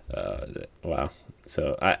 Wow.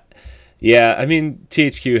 So I mean,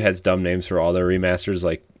 THQ has dumb names for all their remasters,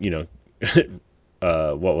 like,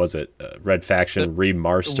 what was it? Red Faction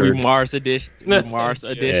Remastered. Mars Edition.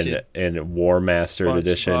 And War Mastered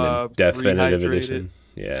Edition and Definitive Edition.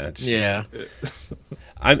 Yeah.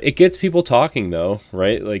 It gets people talking, though,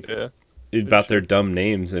 right? Like, about their dumb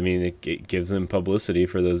names. I mean, it gives them publicity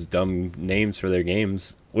for those dumb names for their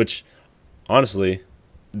games, which, honestly,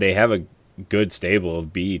 they have a good stable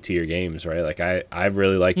of B tier games, right? Like, I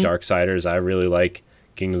really like Darksiders. I really like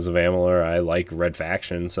Kingdoms of Amalur. I like Red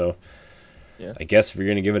Faction, so Yeah. I guess if you're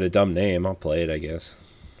gonna give it a dumb name, I'll play it. I guess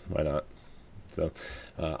why not? So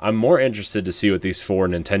I'm more interested to see what these 4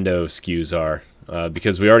 Nintendo SKUs are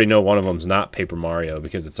because we already know one of them's not Paper Mario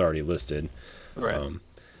because it's already listed. Right.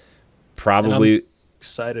 Probably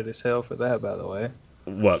Excited as hell for that, by the way.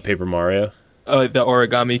 what Paper Mario? Oh, the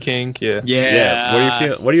Origami King. Yeah.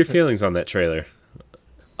 Yeah. What are your feelings on that trailer?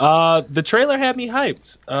 The trailer had me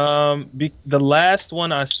hyped. The last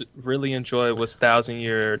one I really enjoyed was Thousand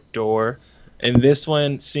Year Door, and this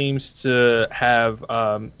one seems to have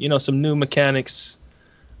some new mechanics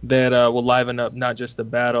that will liven up not just the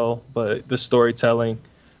battle but the storytelling,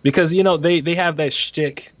 because they have that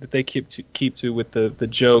shtick that they keep to with the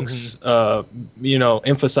jokes,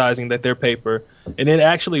 emphasizing that they're paper, and it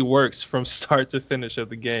actually works from start to finish of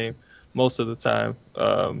the game most of the time.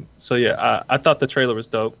 So yeah, I thought the trailer was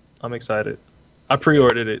dope. I'm excited. I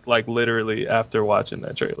pre-ordered it like literally after watching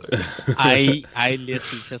that trailer. I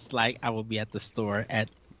literally just like I will be at the store at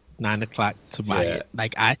 9 o'clock to buy it.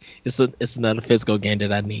 Like it's another physical game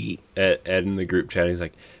that I need. Ed in the group chat, he's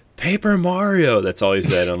like, Paper Mario. That's all he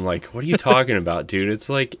said. I'm like, what are you talking about, dude? It's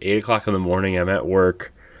like 8 o'clock in the morning. I'm at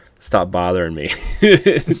work. Stop bothering me.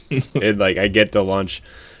 And like I get to lunch.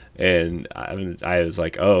 And I was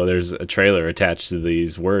like, oh, there's a trailer attached to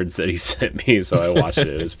these words that he sent me, so I watched it.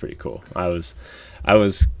 It was pretty cool. I was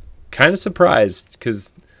kind of surprised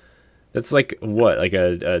because that's like what, like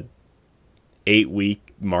a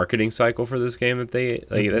 8-week marketing cycle for this game that they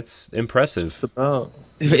like. That's impressive.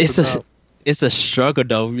 It's a struggle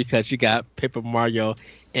though because you got Paper Mario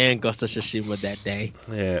and Ghost of Tsushima that day.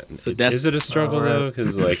 Yeah. So is it a struggle though?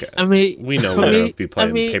 Because like I mean, we know we're gonna be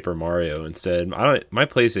playing Paper Mario instead. My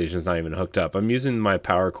PlayStation's not even hooked up. I'm using my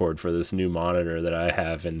power cord for this new monitor that I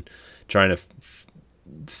have and trying to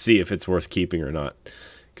see if it's worth keeping or not.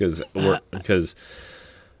 Because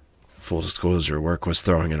full disclosure, work was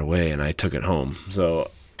throwing it away and I took it home. So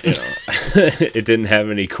it didn't have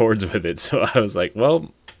any cords with it. So I was like, well,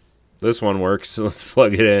 this one works. So let's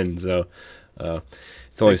plug it in. So.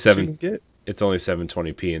 It's only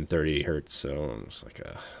 720p and 30 hertz, so I'm just like,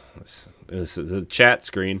 this is a chat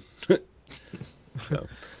screen. So.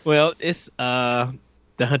 Well, it's the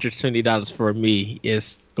 $120 for me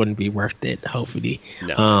is going to be worth it. Hopefully,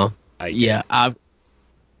 I'll be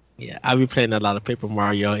playing a lot of Paper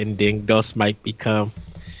Mario, and then Ghost might become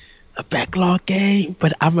a backlog game,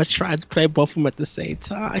 but I'm gonna try to play both of them at the same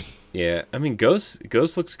time. Yeah, I mean,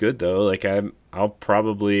 Ghost looks good though. Like I'll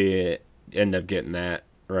probably end up getting that,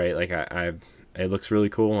 right? Like it looks really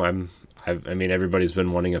cool. I mean, everybody's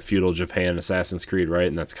been wanting a feudal Japan Assassin's Creed, right?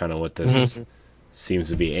 And that's kind of what this seems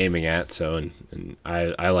to be aiming at. So, and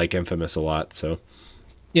I like Infamous a lot. So,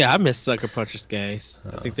 yeah, I miss Sucker Punch's games.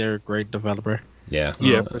 I think they're a great developer. Yeah,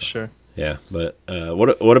 for sure. Yeah, but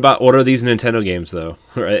what are these Nintendo games though?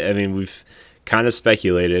 Right? I mean, we've kind of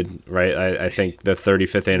speculated, right? I think the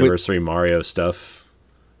 35th anniversary Mario stuff,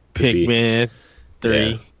 Pikmin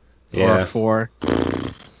 3. Yeah. Or 4.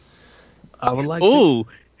 I would like. Ooh.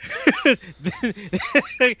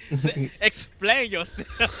 Explain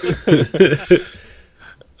yourself.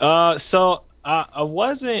 So I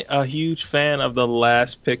wasn't a huge fan of the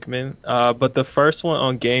last Pikmin, but the first one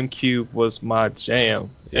on GameCube was my jam,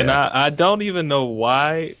 and I don't even know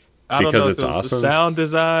why. I don't know if it was the sound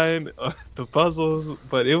design, or the puzzles,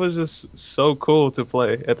 but it was just so cool to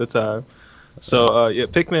play at the time. So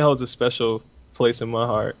Pikmin holds a special place in my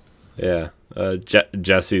heart. Yeah,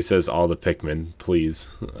 Jesse says all the Pikmin,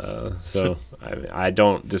 please. So I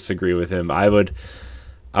don't disagree with him. I would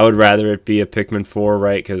rather it be a Pikmin 4,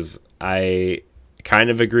 right? Because I kind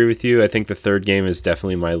of agree with you. I think the third game is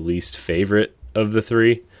definitely my least favorite of the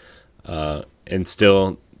 3, and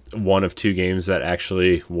still one of 2 games that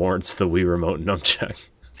actually warrants the Wii Remote and Nunchuck.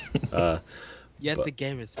 Yet the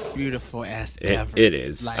game is beautiful as ever. It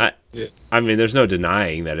is. Like, I mean, there's no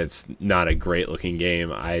denying that it's not a great looking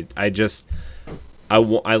game. I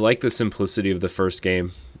like the simplicity of the first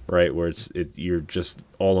game, right? Where you're just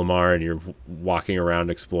Olimar and you're walking around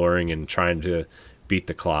exploring and trying to beat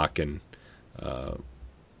the clock, and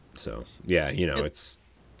so yeah, it's.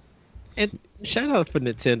 And shout out for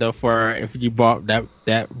Nintendo for if you bought that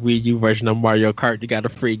Wii U version of Mario Kart, you got a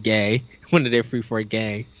free game, one of their free 4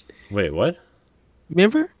 games. Wait, what?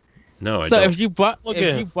 Remember? No, I don't. So if you bought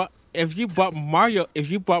Mario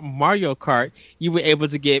Kart, you were able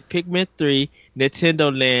to get Pikmin 3,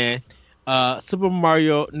 Nintendo Land,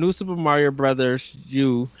 New Super Mario Brothers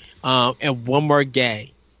U, and one more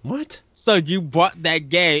game. What? So you bought that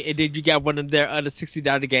game, and then you got one of their other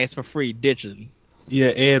 $60 games for free digitally. Yeah,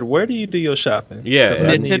 Ed, where do you do your shopping? Yeah, 'Cause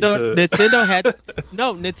I need Nintendo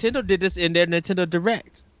did this in their Nintendo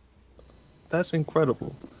Direct. That's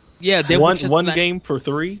incredible. Yeah, they One were just one like, game for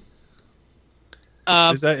 3.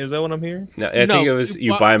 Is that what I'm hearing? No, I think it was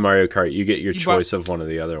you buy Mario Kart, you get your choice of one of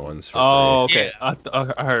the other ones for Oh, free. okay.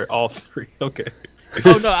 I heard all 3. Okay,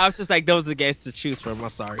 oh no, I was just like those are the games to choose from. I'm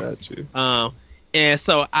sorry. got you. And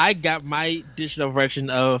so I got my digital version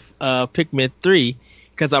of Pikmin 3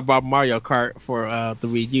 because I bought Mario Kart for the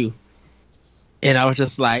Wii U, and I was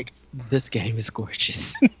just like, this game is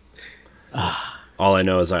gorgeous. All I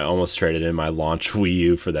know is I almost traded in my launch Wii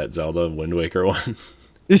U for that Zelda Wind Waker one.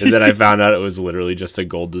 And then I found out it was literally just a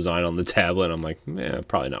gold design on the tablet. I'm like,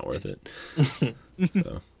 probably not worth it.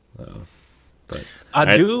 So, but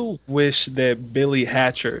I do wish that Billy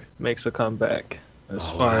Hatcher makes a comeback.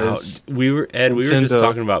 As we were Nintendo. just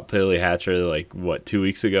talking about Billy Hatcher like 2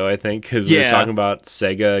 weeks ago, I think, because we were talking about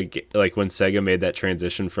Sega, like when Sega made that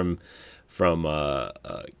transition from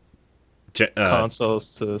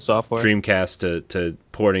consoles to software, Dreamcast to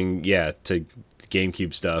porting, to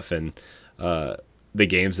GameCube stuff, and the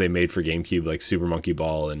games they made for GameCube, like Super Monkey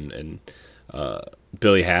Ball and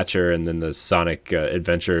Billy Hatcher, and then the Sonic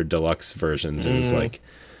Adventure Deluxe versions. It was like,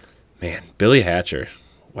 man, Billy Hatcher,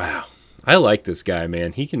 wow. I like this guy,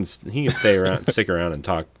 man. He can stay around, stick around, and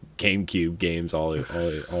talk GameCube games all we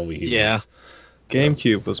wants.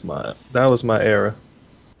 GameCube was my era.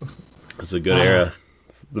 It's a good era.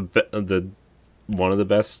 It's the one of the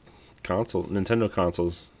best Nintendo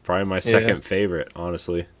consoles. Probably my second favorite,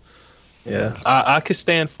 honestly. Yeah, I could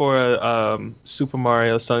stand for a Super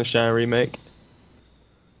Mario Sunshine remake.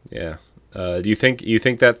 Yeah. Do you think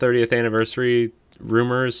that 30th anniversary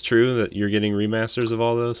rumor is true that you're getting remasters of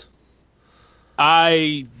all those?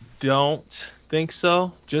 I don't think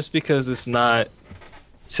so, just because it's not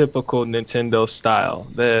typical Nintendo style.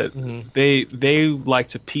 That they like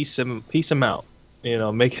to piece them out,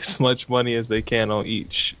 make as much money as they can on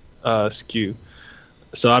each SKU.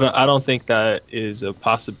 So I don't think that is a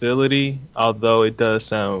possibility, although it does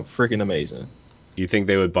sound freaking amazing. You think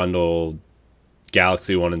they would bundle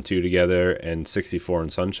Galaxy 1 and 2 together and 64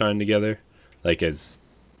 and Sunshine together, like as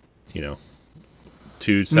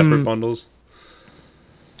two separate bundles?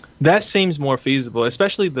 That seems more feasible,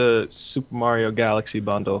 especially the Super Mario Galaxy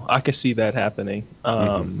bundle. I could see that happening.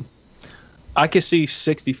 I could see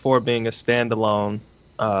 64 being a standalone.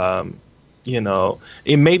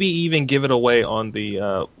 It maybe even give it away on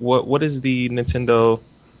the what is the Nintendo?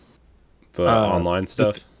 The online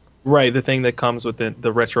stuff. Right, the thing that comes with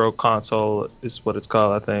the retro console is what it's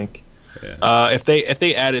called, I think. Yeah. If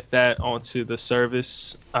they added that onto the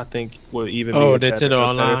service, I think would even be Nintendo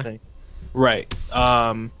Online. thing. Right.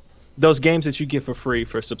 Those games that you get for free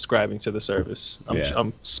for subscribing to the service.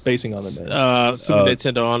 I'm spacing on the name. Super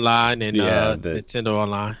Nintendo Online and Nintendo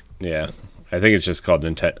Online. Yeah. I think it's just called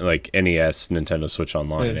NES Nintendo Switch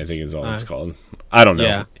Online. I think is all it's called. I don't know.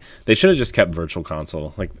 Yeah. They should have just kept Virtual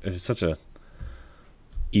Console. Like, it's such a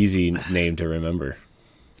easy name to remember.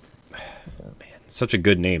 Man, such a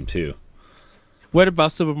good name too. What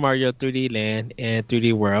about Super Mario 3D Land and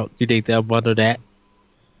 3D World? You think they'll bundle that?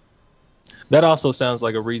 That also sounds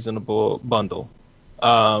like a reasonable bundle.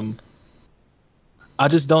 I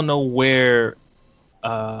just don't know where,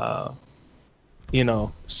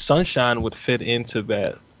 Sunshine would fit into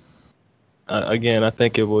that. Again, I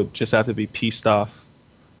think it would just have to be pieced off.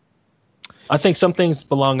 I think some things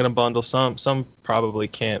belong in a bundle. Some probably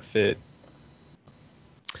can't fit.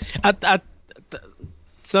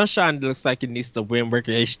 Sunshine looks like it needs the Wind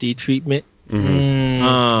Waker HD treatment.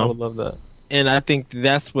 I would love that. And I think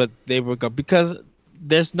that's what they were going, because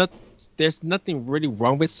there's nothing really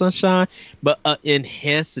wrong with Sunshine, but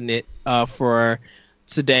enhancing it for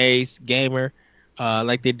today's gamer,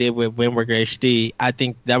 like they did with Wind Waker HD, I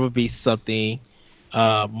think that would be something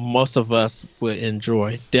most of us would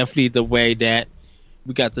enjoy. Definitely the way that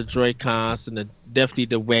we got the Joy-Cons, and definitely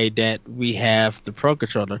the way that we have the Pro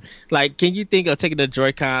Controller. Like, can you think of taking the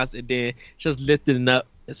Joy-Cons and then just lifting it up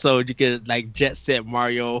so you could like jet set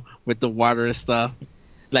Mario with the water and stuff?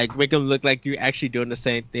 Like, make them look like you're actually doing the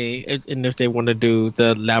same thing. And if they want to do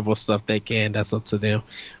the level stuff, they can. That's up to them.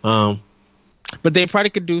 But they probably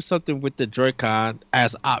could do something with the Joy-Con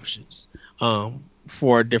as options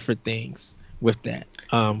for different things with that.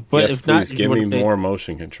 But yes, if please not, give me more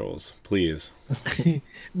motion controls, please.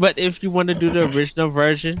 But if you want to do the original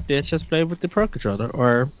version, then just play with the Pro Controller,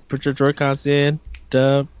 or put your Joy-Cons in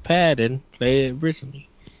the pad and play it originally.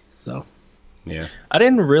 So, yeah, I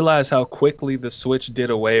didn't realize how quickly the Switch did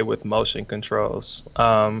away with motion controls.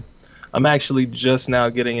 I'm actually just now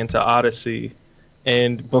getting into Odyssey,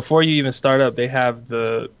 and before you even start up, they have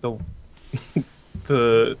the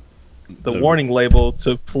the warning label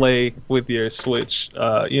to play with your Switch.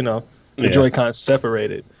 The Joy-Con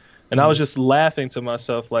separated. And I was just laughing to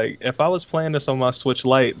myself, like, if I was playing this on my Switch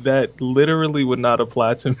Lite, that literally would not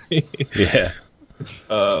apply to me. Yeah.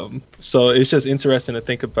 So it's just interesting to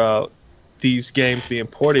think about these games being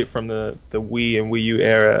ported from the Wii and Wii U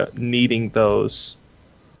era, needing those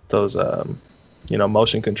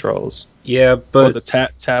motion controls. Yeah, but or the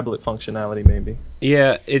tablet functionality maybe.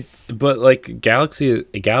 Yeah, but like Galaxy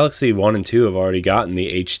 1 and 2 have already gotten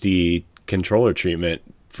the HD controller treatment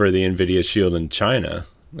for the Nvidia Shield in China.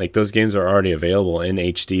 Like those games are already available in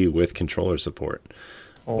HD with controller support,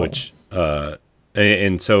 which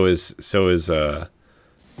and so is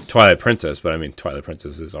Twilight Princess. But I mean, Twilight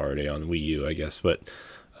Princess is already on Wii U, I guess. But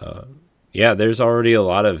yeah, there's already a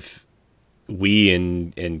lot of Wii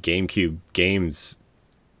and GameCube games.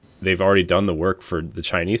 They've already done the work for the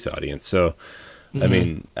Chinese audience. So, I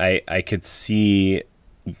mean, I could see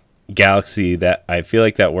Galaxy, that I feel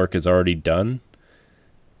like that work is already done.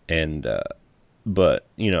 And, but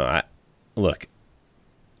I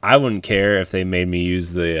wouldn't care if they made me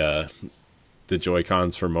use the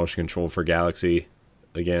Joy-Cons for motion control for Galaxy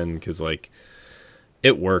again, because like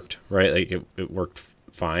it worked, right? Like it worked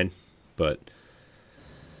fine, but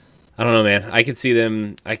I don't know, man. I could see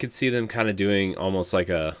them kind of doing almost like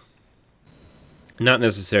a, not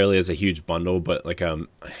necessarily as a huge bundle, but like a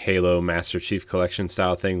Halo Master Chief Collection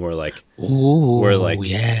style thing where like,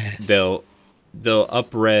 yes, they'll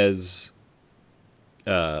up-res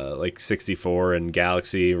like 64 and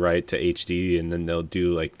Galaxy, right, to HD, and then they'll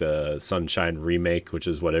do like the Sunshine remake, which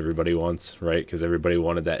is what everybody wants, right? Because everybody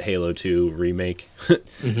wanted that Halo 2 remake.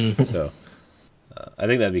 So I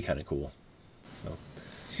think that'd be kind of cool. So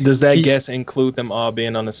does that guess include them all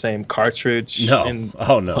being on the same cartridge? No.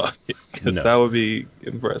 No. Because that would be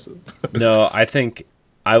impressive. No, I think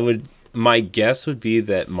my guess would be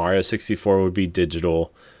that Mario 64 would be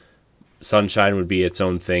digital. Sunshine would be its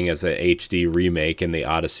own thing as an HD remake in the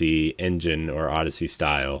Odyssey engine or Odyssey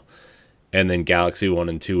style. And then Galaxy 1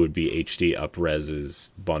 and 2 would be HD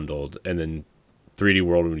up-reses bundled. And then 3D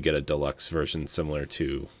World would get a deluxe version similar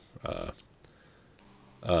to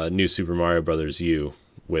New Super Mario Bros. U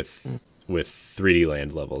with 3D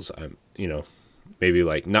Land levels. Maybe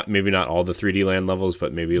not all the 3D Land levels,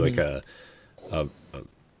 but maybe like a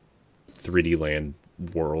 3D Land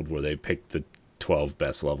world where they pick the 12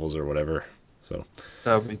 best levels or whatever. So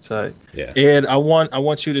that would be tight. Yeah. Ed, I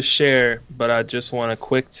want you to share, but I just want a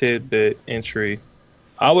quick tidbit entry.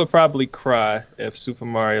 I would probably cry if Super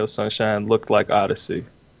Mario Sunshine looked like Odyssey.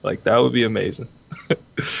 Like that would be amazing.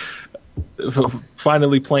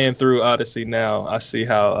 Finally playing through Odyssey now, I see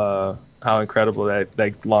how incredible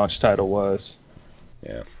that launch title was.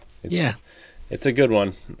 Yeah. It's a good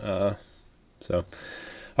one. So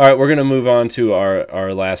all right, we're going to move on to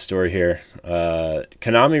our last story here.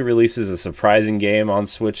 Konami releases a surprising game on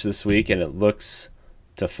Switch this week, and it looks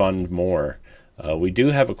to fund more. We do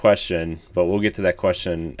have a question, but we'll get to that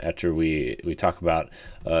question after we talk about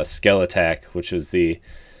Skelattack, which is the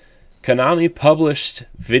Konami published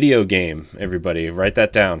video game. Everybody, write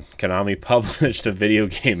that down. Konami published a video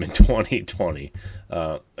game in 2020.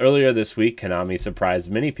 Earlier this week, Konami surprised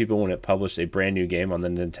many people when it published a brand new game on the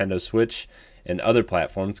Nintendo Switch and other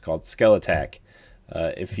platforms called Skelattack.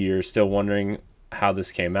 If you're still wondering how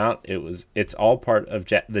this came out, it's all part of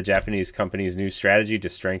the Japanese company's new strategy to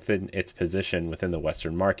strengthen its position within the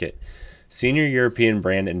Western market. Senior European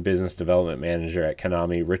brand and business development manager at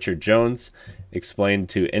Konami, Richard Jones, explained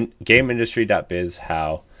to GameIndustry.biz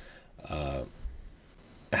how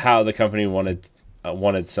the company wanted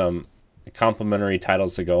some complementary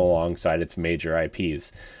titles to go alongside its major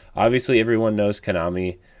IPs. Obviously, everyone knows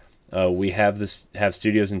Konami. We have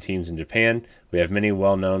studios and teams in Japan. We have many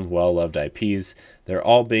well-known, well-loved IPs. They're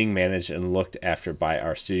all being managed and looked after by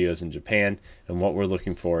our studios in Japan, and what we're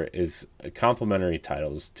looking for is complementary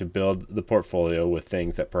titles to build the portfolio with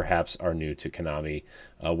things that perhaps are new to Konami,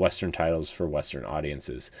 Western titles for Western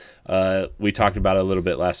audiences. We talked about it a little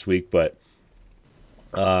bit last week, but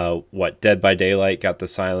Dead by Daylight got the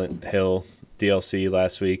Silent Hill DLC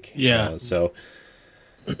last week. Yeah. So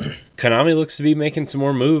Konami looks to be making some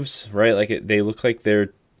more moves, right? Like they look like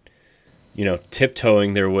they're,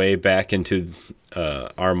 tiptoeing their way back into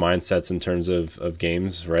our mindsets in terms of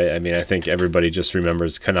games, right? I mean, I think everybody just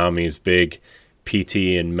remembers Konami's big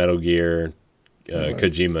PT and Metal Gear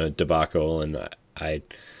Kojima debacle, and I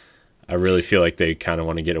really feel like they kind of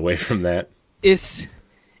want to get away from that. It's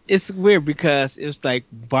weird because it's like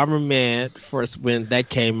Bomberman first, when that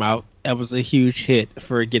came out, that was a huge hit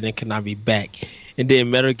for getting Konami back. And then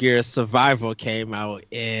Metal Gear Survival came out,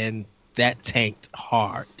 and that tanked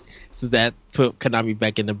hard. So that put Konami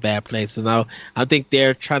back in a bad place. So now I think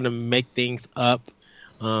they're trying to make things up.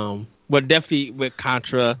 Well, definitely with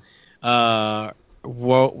Contra,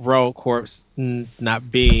 Rogue Corps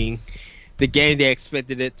not being the game they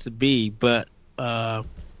expected it to be, but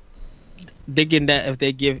thinking that if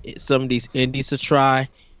they give some of these indies a try,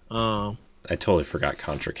 I totally forgot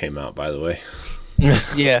Contra came out, by the way.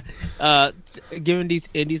 yeah, giving these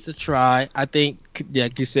indies a try, I think,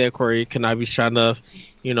 like you said, Corey, Konami's trying to,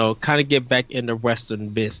 kind of get back in the Western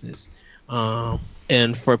business,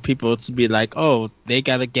 and for people to be like, oh, they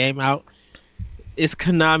got a game out, it's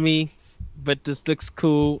Konami, but this looks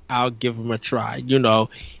cool, I'll give them a try.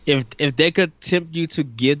 If they could tempt you to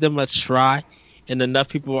give them a try, and enough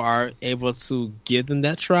people are able to give them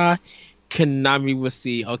that try, Konami will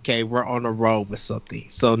see, okay, we're on a roll with something.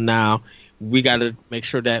 So now we got to make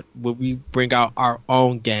sure that when we bring out our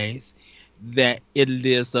own games, that it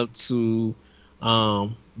lives up to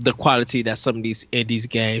the quality that some of these indies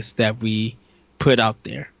games that we put out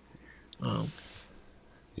there. I'm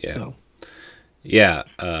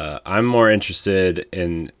more interested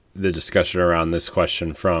in the discussion around this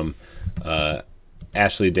question from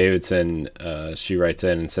Ashley Davidson. She writes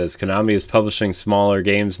in and says, Konami is publishing smaller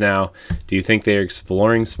games now. Do you think they are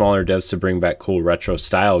exploring smaller devs to bring back cool retro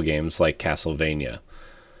style games like Castlevania?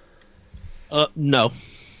 No.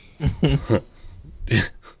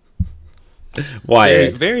 Why?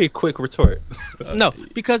 Very, very quick retort. No,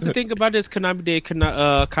 because the thing about this, Konami did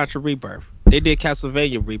Contra Rebirth. They did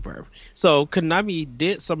Castlevania Rebirth. So Konami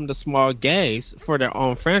did some of the small games for their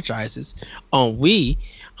own franchises on Wii.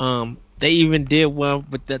 They even did one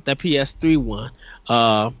with the PS3 one.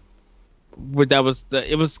 Where that was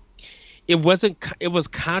it was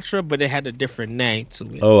Contra, but it had a different name to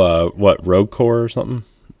it. What, Rogue Core or something?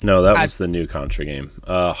 No, that was the new Contra game.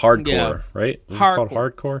 Hardcore, yeah. Right? Was it called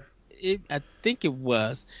Hardcore? I think it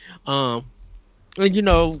was. I think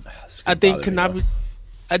Konami.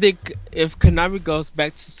 I think if Konami goes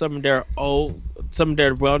back to some of their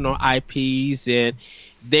well-known IPs and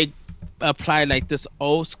they apply like this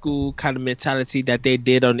old school kind of mentality that they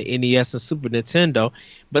did on the NES and Super Nintendo,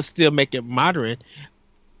 but still make it modern,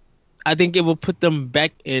 I think it will put them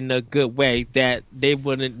back in a good way that they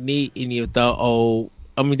wouldn't need any of the old.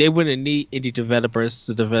 They wouldn't need indie developers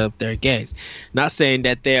to develop their games. Not saying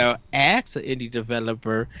that they'll ask an indie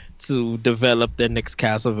developer to develop their next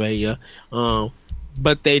Castlevania,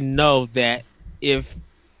 but they know that if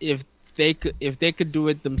they could do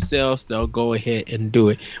it themselves, they'll go ahead and do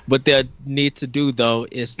it. What they'll need to do though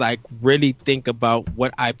is like really think about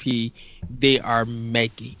what IP they are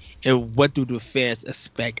making and what do the fans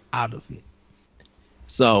expect out of it.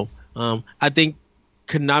 So I think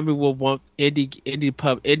Konami will want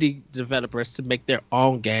indie developers to make their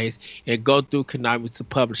own games and go through Konami to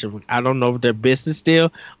publish them. I don't know their business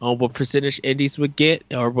deal on what percentage indies would get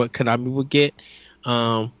or what Konami would get.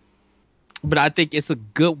 But I think it's a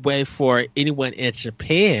good way for anyone in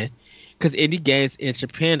Japan, because indie games in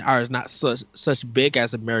Japan are not such big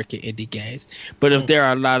as American indie games. But if there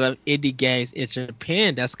are a lot of indie games in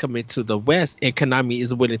Japan that's coming to the West and Konami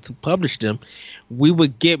is willing to publish them, we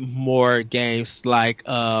would get more games like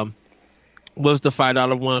what was the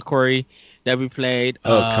 $5 one, Corey, that we played?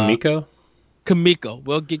 Kamiko? Kamiko.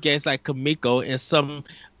 We'll get games like Kamiko and some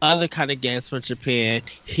other kind of games from Japan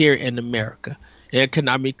here in America. And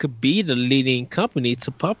Konami could be the leading company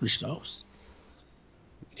to publish those.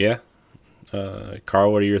 Yeah.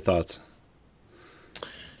 Carl, what are your thoughts?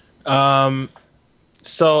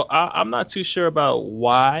 So I'm not too sure about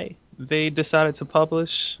why they decided to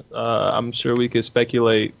publish. I'm sure we could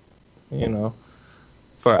speculate,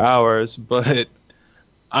 for hours. But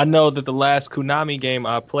I know that the last Konami game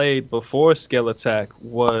I played before Skelattack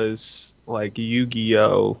was like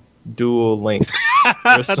Yu-Gi-Oh! Duel Links.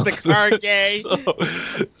 The card game.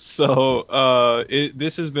 So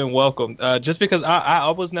this has been welcomed. Just because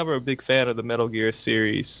I was never a big fan of the Metal Gear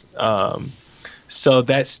series. So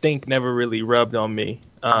that stink never really rubbed on me.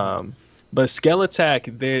 But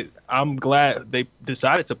Skelattack, I'm glad they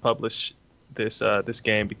decided to publish this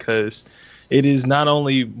game because it is not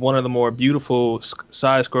only one of the more beautiful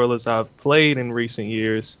side scrollers I've played in recent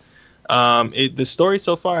years. The story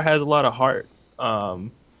so far has a lot of heart.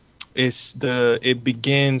 It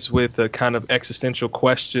begins with a kind of existential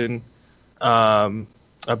question about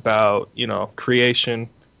creation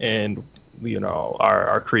and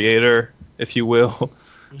our creator, if you will.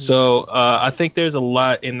 Mm-hmm. So I think there's a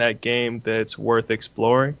lot in that game that's worth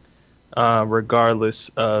exploring, regardless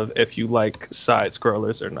of if you like side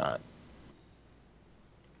scrollers or not.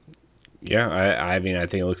 Yeah, I mean, I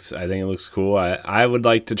think it looks cool. I would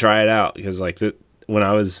like to try it out because when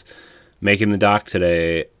I was making the doc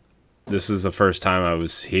today, this is the first time I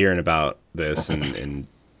was hearing about this, and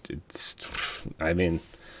it's, I mean,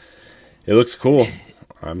 it looks cool.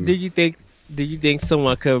 Do you think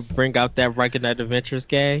someone could bring out that Rocket Knight Adventures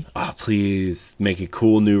game? Oh, please make a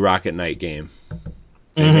cool new Rocket Knight game.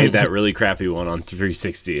 They made that really crappy one on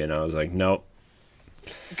 360, and I was like, nope.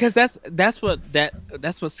 Because that's what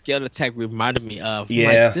Skelattack reminded me of.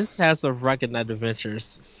 Yeah, like, this has a Rocket Knight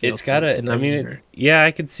Adventures feel. It's got a. I mean, yeah, I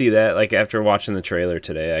could see that. Like after watching the trailer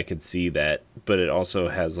today, I could see that. But it also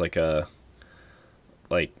has like a,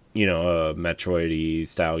 like, you know, a Metroid-y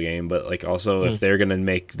style game. But like also, if they're gonna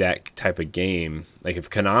make that type of game, like if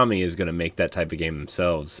Konami is gonna make that type of game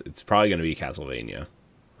themselves, it's probably gonna be Castlevania,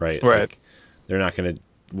 right? Right. Like, they're not gonna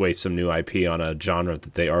waste some new IP on a genre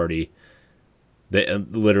that they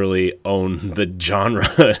literally own the genre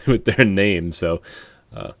with their name. So,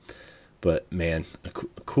 but man, a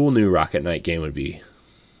cool new Rocket Knight game would be,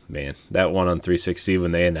 man, that one on 360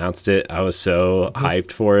 when they announced it, I was so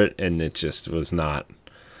hyped for it, and it just was not.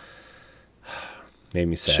 Made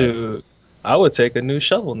me sad. Shoot. I would take a new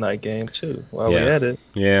Shovel Knight game too while we at it.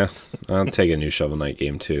 Yeah, I'll take a new Shovel Knight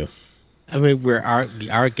game too. I mean, we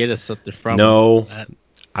are getting something from No,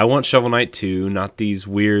 I want Shovel Knight 2, not these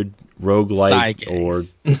weird roguelike or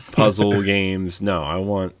puzzle games. No, I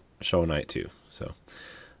want Shovel Knight 2.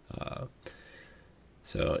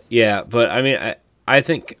 So yeah, but I mean, I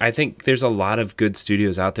think there's a lot of good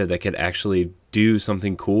studios out there that could actually do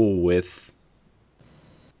something cool with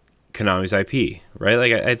Konami's IP, right?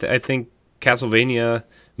 Like I think Castlevania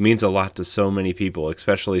means a lot to so many people,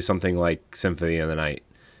 especially something like Symphony of the Night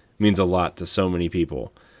means a lot to so many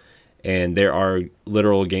people. And there are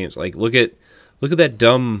literal games like look at that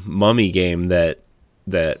dumb Mummy game that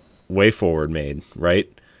WayForward made, right?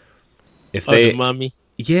 If the Mummy,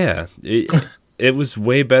 yeah, it was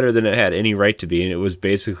way better than it had any right to be, and it was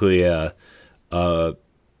basically a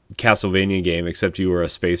Castlevania game, except you were a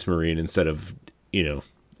space marine instead of, you know,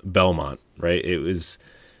 Belmont, right? It was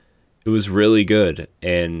really good,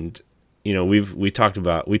 and you know we talk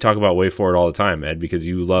about WayForward all the time, Ed, because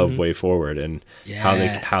you love WayForward and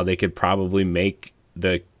how they could probably make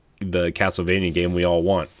the Castlevania game we all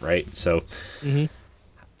want, right? So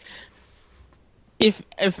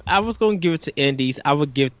if I was going to give it to indies, I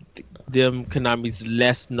would give them Konami's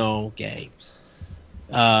less known games.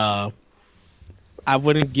 I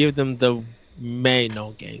wouldn't give them the main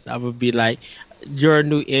known games. I would be like, you're a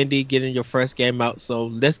new indie getting your first game out, so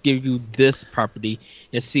let's give you this property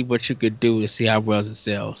and see what you could do and see how well it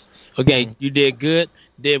sells. Okay, you did good,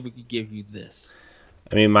 then we could give you this.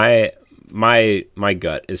 I mean, my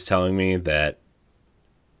gut is telling me that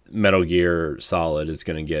Metal Gear Solid is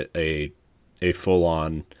going to get a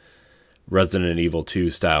full-on Resident Evil 2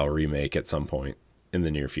 style remake at some point in the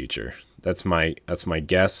near future. That's my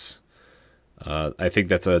guess. I think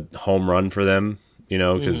that's a home run for them, you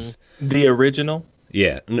know, because the original.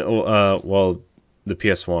 Yeah. No. Well, the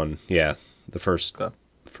PS1. Yeah, the first,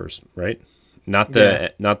 right? Not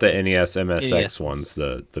the NES MSX ones.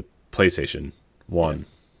 The PlayStation 1.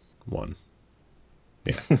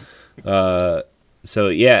 Yeah. So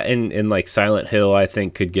yeah, and like Silent Hill, I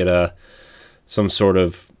think could get some sort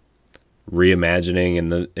of reimagining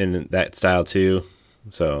in that style too.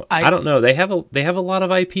 So I don't know. They have a lot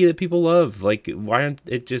of IP that people love. Like, why aren't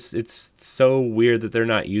it just? It's so weird that they're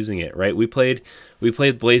not using it. Right? We played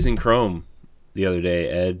Blazing Chrome the other day,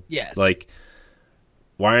 Ed. Yes. Like,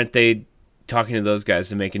 why aren't they talking to those guys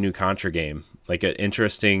to make a new Contra game, like an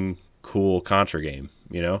interesting, cool Contra game?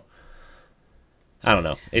 You know. I don't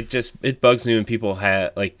know. It bugs me when people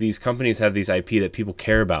have, like, these companies have these IP that people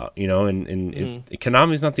care about, you know, and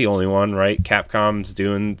Konami's not the only one, right? Capcom's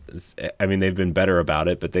doing, I mean, they've been better about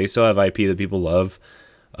it, but they still have IP that people love.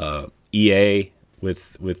 EA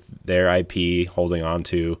with their IP holding on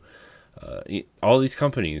to, all these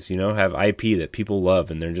companies, you know, have IP that people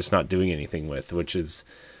love and they're just not doing anything with, which is,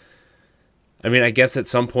 I mean, I guess at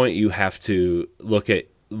some point you have to look at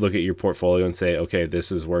your portfolio and say, okay,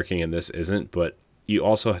 this is working and this isn't, but you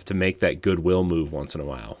also have to make that goodwill move once in a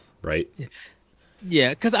while, right?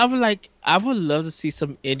 Yeah, because I would love to see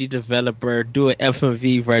some indie developer do an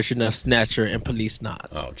FMV version of Snatcher and Police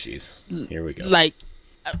Knots. Oh, jeez, here we go. Like,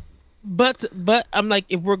 but I'm like,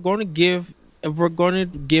 if we're going to give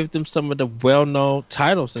them some of the well-known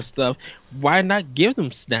titles and stuff, why not give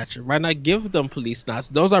them Snatcher? Why not give them Police Knots?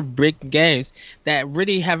 Those are big games that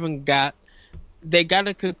really haven't got. They got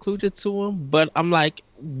a conclusion to them, but I'm like,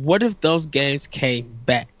 what if those games came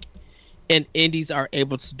back and indies are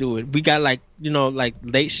able to do it? We got, like, you know, like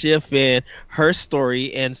Late Shift and Her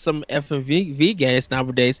Story and some FMV games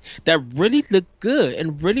nowadays that really look good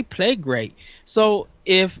and really play great. So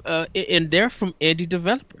and they're from indie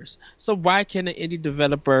developers. So why can an indie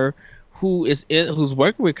developer who's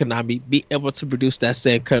working with Konami be able to produce that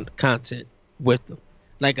same content with them?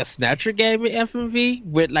 Like a Snatcher game in FMV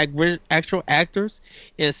with actual actors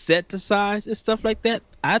and set to size and stuff like that.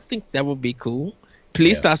 I think that would be cool.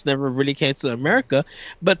 Police Stars never really came to America,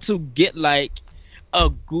 but to get like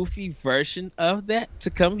a goofy version of that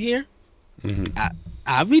to come here,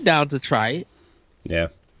 I'd be down to try it. Yeah.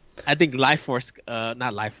 I think Life Force,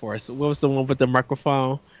 not Life Force. What was the one with the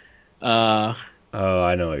microphone? Oh,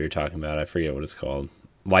 I know what you're talking about. I forget what it's called.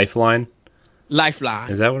 Lifeline?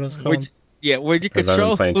 Lifeline. Is that what it's called? Where you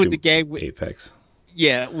control the game with Apex.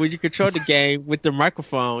 Yeah, when you control the game with the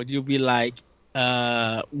microphone, you'll be like,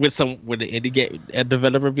 with an indie game, a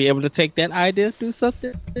developer be able to take that idea, do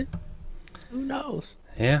something. Who knows?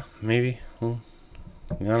 Yeah, maybe. Well,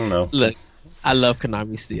 I don't know. Look, I love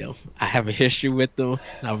Konami still. I have a history with them.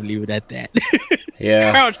 And I will leave it at that.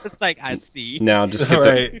 Yeah. I was just like, I see. Now just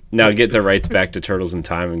get the rights back to Turtles in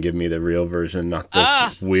Time and give me the real version, not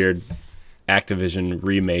this weird Activision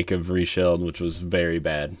remake of Reshelled, which was very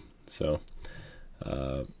bad. So,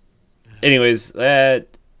 anyways,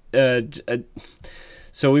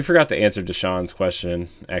 so we forgot to answer Deshaun's question.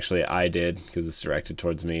 Actually, I did because it's directed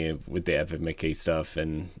towards me with the Epic Mickey stuff,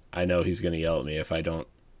 and I know he's going to yell at me if I don't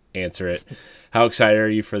answer it. How excited are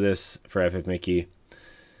you for this, for Epic Mickey?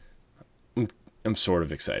 I'm sort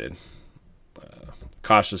of excited.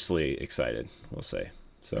 Cautiously excited, we'll say.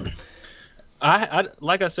 So, I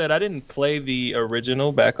like I said, I didn't play the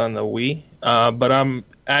original back on the Wii, but I'm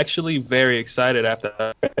actually very excited after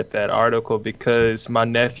I read that article because my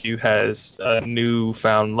nephew has a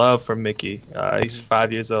newfound love for Mickey. He's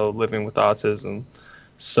 5 years old, living with autism.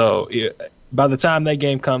 So by the time that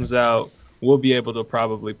game comes out, we'll be able to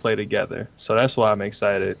probably play together. So that's why I'm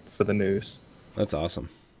excited for the news. That's awesome.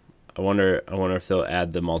 I wonder if they'll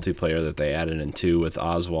add the multiplayer that they added in 2 with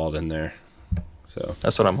Oswald in there. So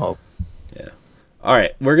that's what I'm hoping. Yeah. All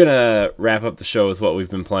right, we're going to wrap up the show with what we've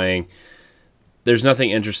been playing. There's nothing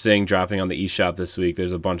interesting dropping on the eShop this week.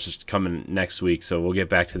 There's a bunch coming next week, so we'll get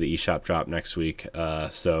back to the eShop drop next week.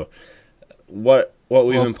 So what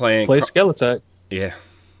we've been playing... Play Skelattack. Yeah.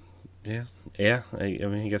 I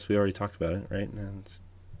mean, I guess we already talked about it, right?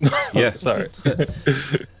 Yeah. Sorry.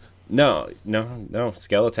 No.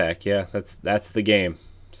 Skelattack. Yeah, that's the game.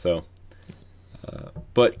 So...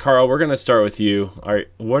 but Carl, we're gonna start with you.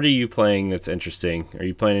 What are you playing that's interesting? Are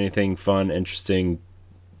you playing anything fun, interesting,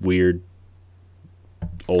 weird,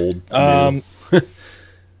 old?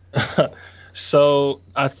 So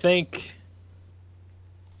I think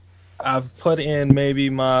I've put in maybe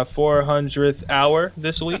my 400th hour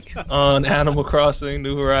this week on Animal Crossing: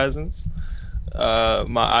 New Horizons.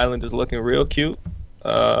 My island is looking real cute.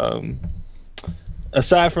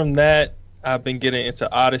 Aside from that, I've been getting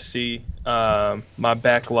into Odyssey. My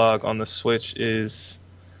backlog on the Switch is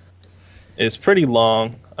pretty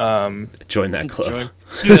long. Join that club.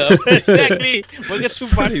 Yeah, exactly. We'll get through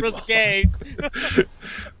my first game.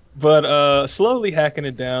 But slowly hacking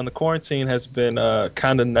it down. The quarantine has been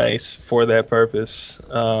kind of nice for that purpose.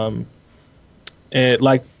 And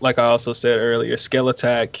like I also said earlier,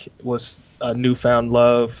 Skelattack was a newfound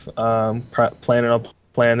love. Planning on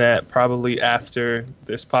playing that probably after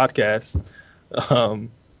this podcast.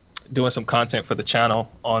 Doing some content for the channel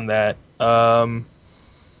on that.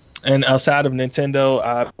 And outside of Nintendo,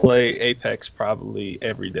 I play Apex probably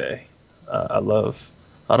every day. I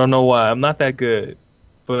don't know why. I'm not that good,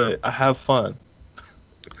 but I have fun.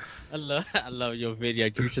 I love your video.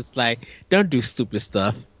 You're just like, don't do stupid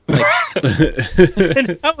stuff. Like,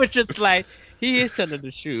 and I was just like, he is telling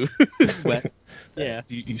the truth. But yeah,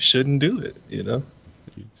 you shouldn't do it.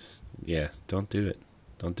 Don't do it.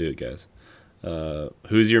 Don't do it, guys.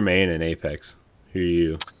 Who's your main in Apex? Who are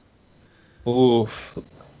you? Ooh,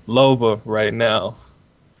 Loba right now.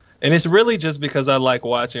 And it's really just because I like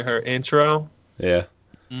watching her intro. Yeah.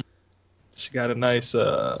 She got a nice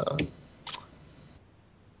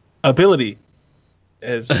ability,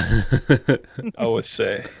 as I would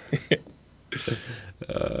say.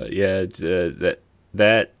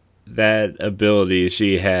 That ability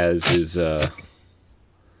she has is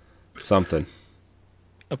something.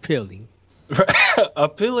 Appealing.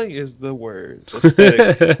 Appealing is the word.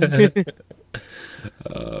 Aesthetic.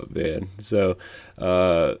 Oh man. So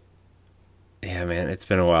yeah, man, it's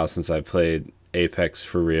been a while since I played Apex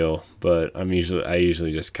for real, but I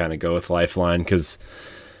usually just kind of go with Lifeline because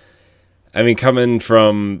I mean, coming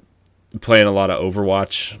from playing a lot of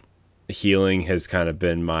Overwatch, healing has kind of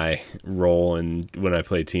been my role in when I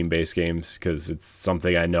play team-based games because it's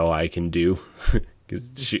something I know I can do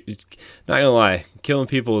Because not gonna lie, killing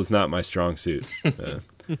people is not my strong suit.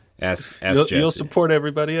 Ask Jesse. You'll support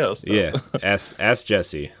everybody else, though. Yeah, ask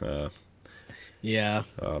Jesse. Yeah.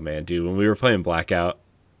 Oh man, dude, when we were playing Blackout,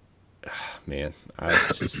 man, I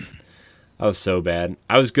was so bad.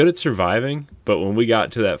 I was good at surviving, but when we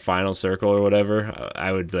got to that final circle or whatever,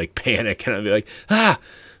 I would like panic and I'd be like, die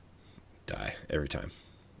every time.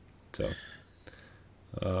 So,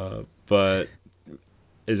 but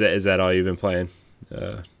is that all you've been playing?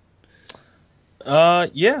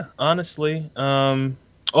 Yeah, honestly.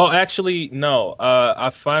 Actually, no. I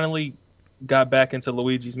finally got back into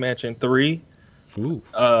Luigi's Mansion 3. Ooh.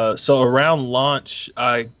 So around launch,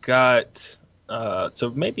 I got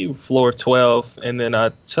to maybe floor 12, and then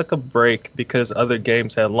I took a break because other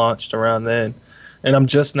games had launched around then, and I'm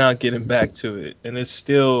just now getting back to it, and it's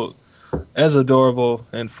still as adorable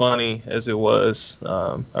and funny as it was.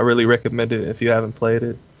 I really recommend it if you haven't played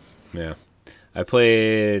it. Yeah, I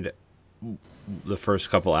played the first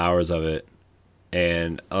couple hours of it,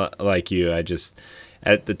 and like you, I just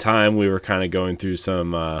at the time we were kind of going through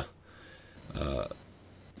some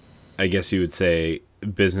I guess you would say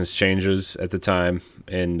business changes at the time,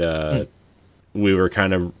 and we were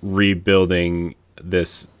kind of rebuilding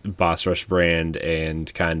this Boss Rush brand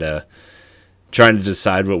and kind of trying to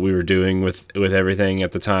decide what we were doing with everything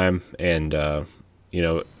at the time, and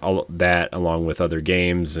all that along with other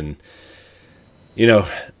games, and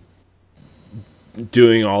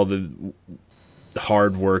doing all the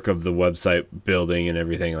hard work of the website building and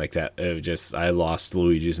everything like that. I lost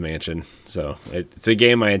Luigi's Mansion, so it's a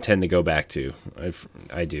game I intend to go back to.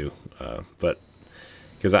 I do, but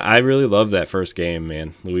because I really love that first game,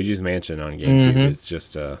 man. Luigi's Mansion on GameCube is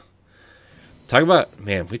just we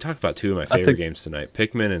talked about two of my favorite games tonight: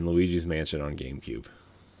 Pikmin and Luigi's Mansion on GameCube.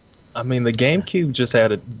 I mean, the GameCube just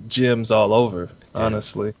had gems all over,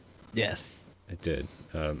 honestly. Yes, it did.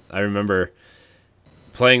 I remember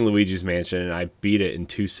playing Luigi's Mansion, and I beat it in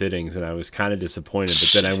 2 sittings, and I was kind of disappointed,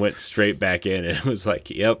 but then I went straight back in, and it was like,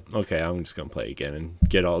 yep, okay, I'm just going to play again and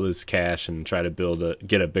get all this cash and try to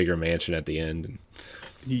get a bigger mansion at the end.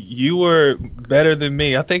 You were better than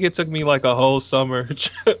me. I think it took me like a whole summer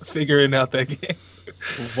figuring out that game.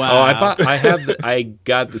 Wow. Oh, I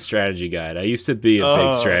got the strategy guide. I used to be a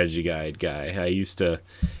big strategy guide guy. I used to,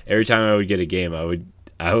 every time I would get a game, I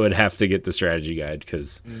would have to get the strategy guide,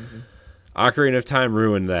 because Ocarina of Time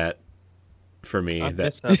ruined that for me. Ed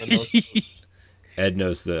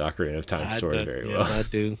knows the Ocarina of Time story very well. I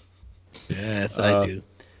do. Yes, I do.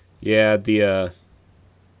 Yeah,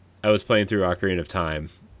 I was playing through Ocarina of Time,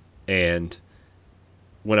 and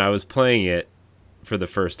when I was playing it for the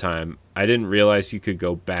first time, I didn't realize you could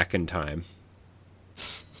go back in time.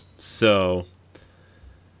 So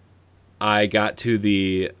I got to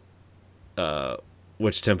the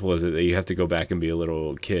which temple is it that you have to go back and be a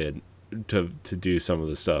little kid to do some of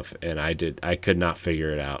the stuff, and I could not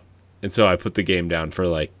figure it out, and so I put the game down for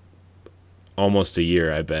like almost a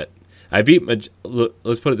year. I bet I beat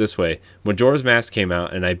let's put it this way: Majora's Mask came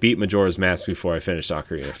out, and I beat Majora's Mask before I finished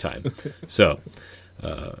Ocarina of Time. So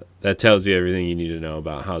that tells you everything you need to know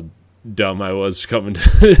about how dumb I was coming to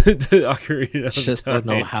Ocarina of Time. Just don't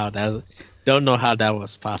know how that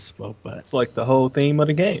was possible, but it's like the whole theme of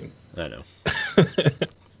the game. I know.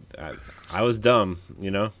 I was dumb,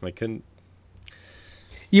 I couldn't.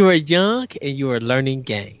 You were young and you were learning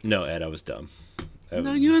games. No, Ed, I was dumb.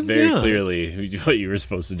 No, you was very young. Clearly what you were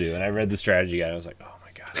supposed to do. And I read the strategy guide. I was like, oh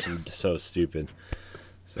my gosh, I'm so stupid.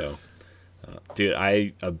 So, dude,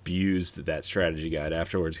 I abused that strategy guide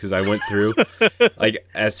afterwards, because I went through, like,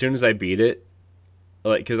 as soon as I beat it,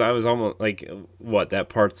 like, because I was almost like, that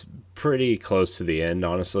part's pretty close to the end,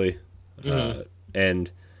 honestly.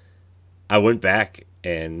 And I went back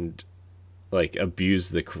and like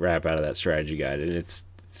abused the crap out of that strategy guide, and its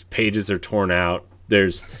pages are torn out.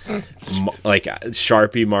 There's like a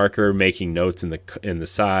Sharpie marker making notes in the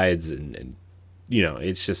sides, and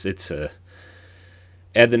it's a.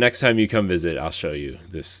 Ed, the next time you come visit, I'll show you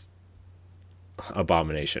this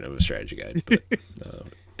abomination of a strategy guide. But,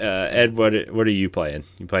 Ed, what are you playing?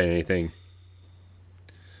 You playing anything?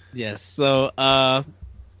 Yes. So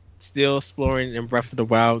still exploring in Breath of the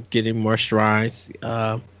Wild, getting more shrines.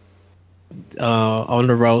 On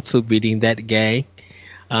the road to beating that game.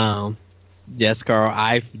 Yes, Carl,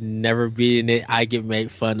 I've never beaten it. I get made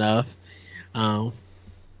fun of.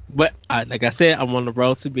 But like I said, I'm on the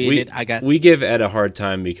road to beating it. We give Ed a hard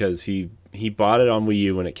time because he bought it on Wii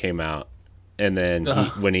U when it came out, and then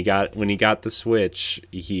when he got the Switch,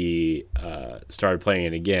 he started playing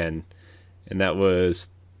it again, and that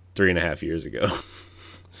was 3.5 years ago.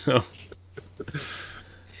 So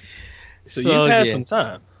you've had some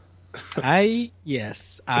time.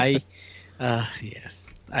 Yes, I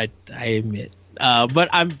admit. But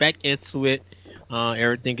I'm back into it.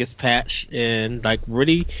 Everything is patched and like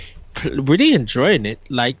really enjoying it.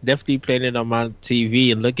 Like definitely playing it on my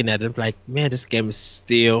TV and looking at it. Like man, this game is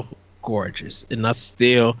still gorgeous, and I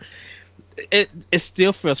still it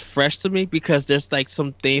still feels fresh to me because there's like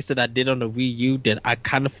some things that I did on the Wii U that I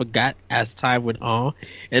kind of forgot as time went on,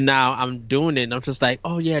 and now I'm doing it. And I'm just like,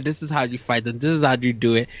 oh yeah, this is how you fight them. This is how you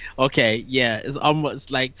do it. Okay, yeah, it's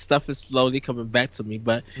almost like stuff is slowly coming back to me.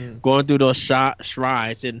 But going through those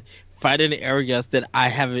shrines and fighting the areas that I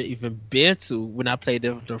haven't even been to when I played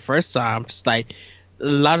it the first time, just like a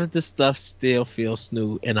lot of this stuff still feels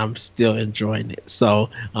new and I'm still enjoying it. So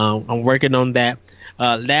I'm working on that.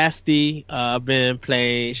 Lastly, I've been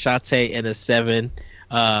playing Shantae and the seven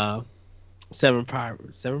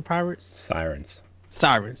pirates, sirens.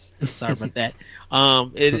 Sorry about that.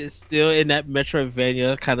 It is still in that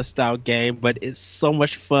Metroidvania kind of style game, but it's so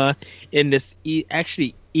much fun in this.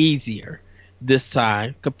 Actually, easier this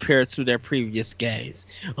time compared to their previous games.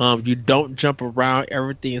 You don't jump around;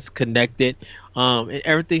 everything is connected, and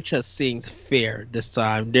everything just seems fair this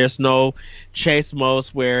time. There's no chase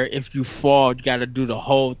modes where if you fall, you got to do the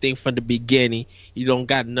whole thing from the beginning. You don't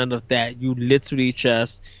got none of that. You literally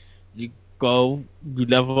just you go, you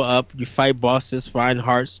level up, you fight bosses, find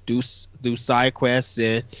hearts, do side quests,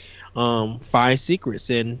 and find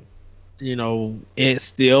secrets. And it's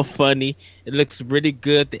still funny. It looks really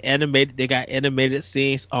good. They got animated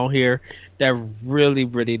scenes on here that really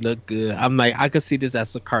really look good. I'm like, I could see this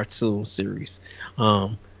as a cartoon series.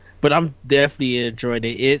 But I'm definitely enjoying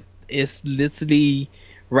it. It's literally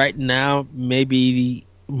right now maybe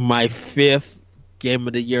my 5th game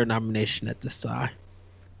of the year nomination at this time.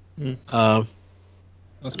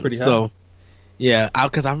 That's pretty high. So yeah,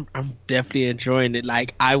 because I'm definitely enjoying it.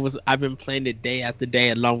 Like I've been playing it day after day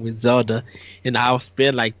along with Zelda, and I'll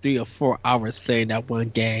spend like 3 or 4 hours playing that one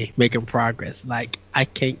game, making progress. Like I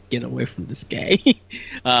can't get away from this game.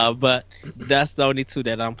 But that's the only 2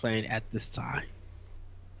 that I'm playing at this time.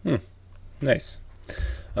 Nice.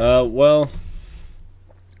 Well,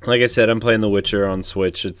 like I said, I'm playing The Witcher on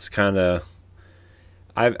Switch. It's kind of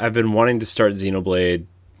I've been wanting to start Xenoblade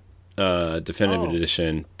Definitive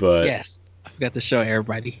Edition, but yes. I forgot to show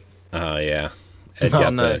everybody. Oh yeah,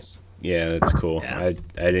 nice. Yeah, that's cool. Yeah.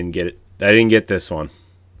 I didn't get it. I didn't get this one.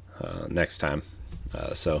 Next time.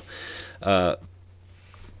 So I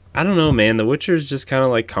don't know, man. The Witcher is just kind of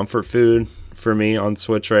like comfort food for me on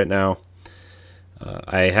Switch right now.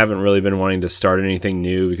 I haven't really been wanting to start anything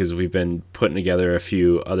new because we've been putting together a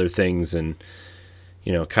few other things and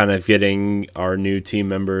kind of getting our new team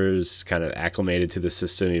members kind of acclimated to the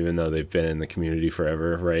system, even though they've been in the community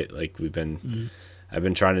forever, right? Like I've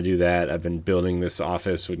been trying to do that. I've been building this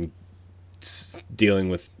office with dealing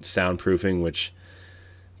with soundproofing, which,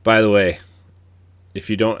 by the way, if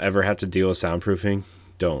you don't ever have to deal with soundproofing,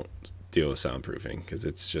 don't deal with soundproofing because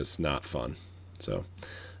it's just not fun. So,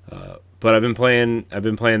 but I've been playing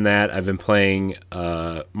that. I've been playing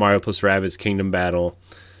Mario plus Rabbids Kingdom Battle.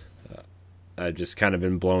 I've just kind of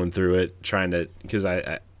been blowing through it, trying to, because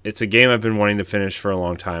it's a game I've been wanting to finish for a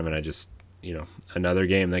long time, and I just, another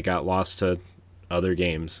game that got lost to other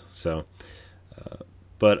games. So,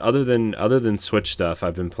 but other than Switch stuff,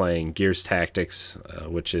 I've been playing Gears Tactics,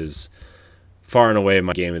 which is far and away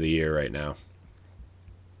my game of the year right now.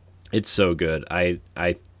 It's so good. I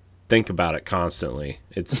think about it constantly.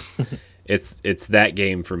 It's it's that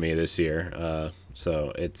game for me this year.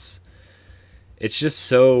 So it's just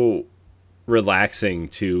so relaxing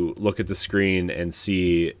to look at the screen and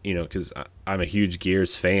see, because I'm a huge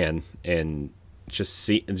Gears fan, and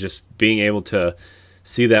just being able to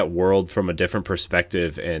see that world from a different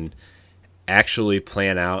perspective and actually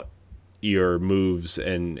plan out your moves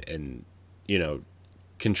and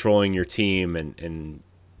controlling your team and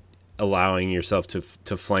allowing yourself to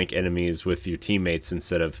flank enemies with your teammates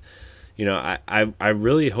instead of, I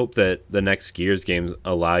really hope that the next Gears games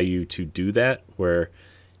allow you to do that, where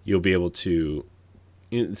you'll be able to,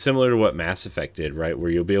 similar to what Mass Effect did, right? Where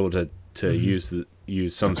you'll be able to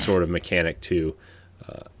use some sort of mechanic to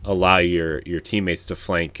allow your teammates to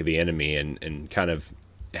flank the enemy and kind of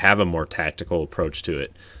have a more tactical approach to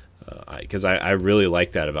it. Because I really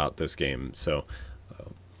like that about this game. So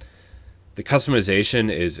the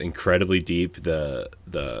customization is incredibly deep. The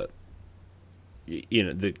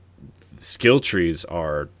skill trees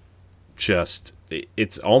are just,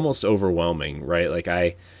 it's almost overwhelming, right? Like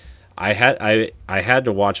I had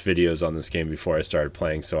to watch videos on this game before I started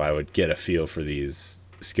playing, so I would get a feel for these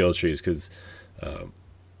skill trees, because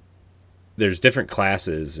there's different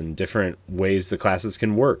classes and different ways the classes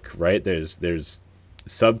can work, right? There's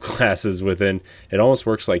subclasses within. It almost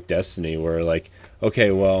works like Destiny, where like,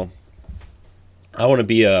 okay, well, I want to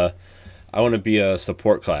be a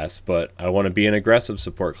support class, but I want to be an aggressive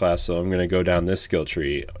support class, so I'm going to go down this skill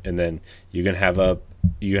tree, and then you can have a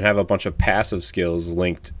bunch of passive skills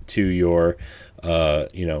linked to your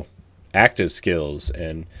active skills,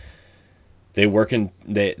 and they work in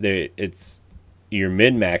it's you're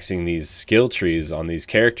min-maxing these skill trees on these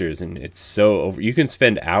characters, and it's so over. You can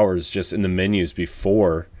spend hours just in the menus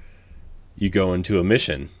before you go into a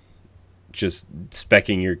mission, just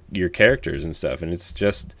specking your characters and stuff, and it's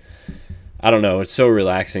just, I don't know, it's so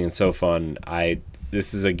relaxing and so fun.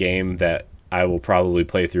 This is a game that I will probably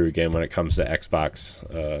play through again when it comes to Xbox.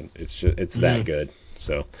 It's that good.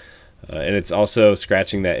 So, and it's also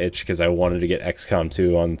scratching that itch because I wanted to get XCOM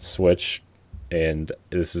 2 on Switch, and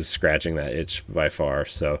this is scratching that itch by far.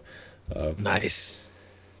 So, nice.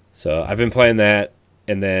 So I've been playing that,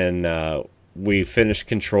 and then we finished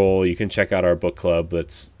Control. You can check out our book club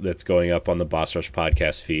that's going up on the Boss Rush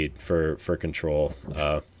podcast feed for Control.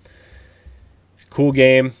 Cool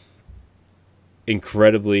game.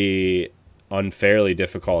 Incredibly unfairly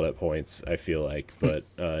difficult at points, I feel like, but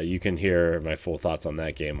you can hear my full thoughts on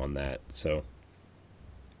that game on that. So,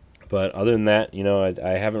 but other than that,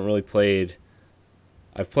 I haven't really played.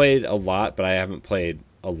 I've played a lot, but I haven't played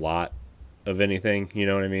a lot of anything. You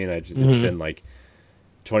know what I mean? It's been like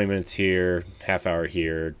 20 minutes here, half hour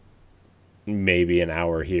here, maybe an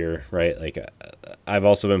hour here, right? Like, I've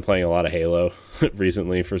also been playing a lot of Halo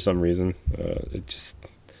recently for some reason.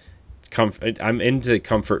 I'm into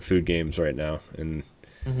comfort food games right now, and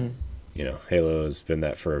Halo has been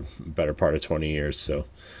that for a better part of 20 years. So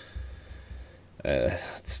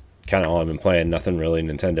it's kind of all I've been playing. Nothing really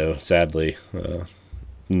Nintendo, sadly,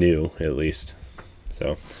 new at least.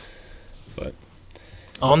 So, but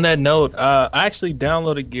on that note, I actually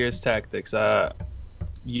downloaded Gears Tactics.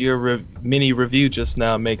 Your mini review just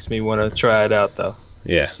now makes me want to try it out, though.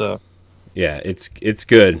 Yeah. So, yeah, it's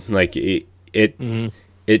good. Like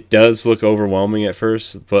it does look overwhelming at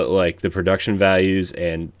first, but like the production values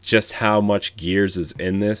and just how much Gears is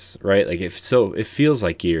in this, right? Like it feels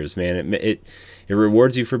like Gears, man. It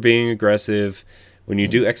rewards you for being aggressive. When you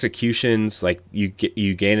do executions, like you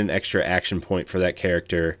gain an extra action point for that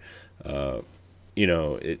character. There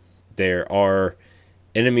are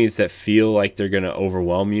enemies that feel like they're going to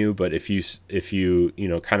overwhelm you, but if you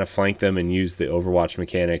kind of flank them and use the Overwatch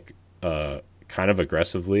mechanic kind of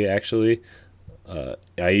aggressively, actually,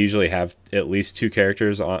 I usually have at least two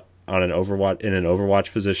characters on an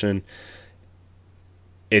Overwatch position.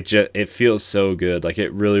 It feels so good. Like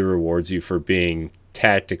it really rewards you for being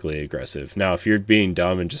tactically aggressive. Now, if you're being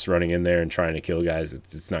dumb and just running in there and trying to kill guys,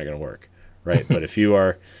 it's not going to work, right? But if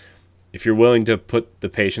you're willing to put the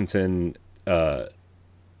patience in to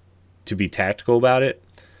be tactical about it,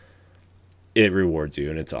 it rewards you,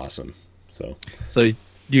 and it's awesome. So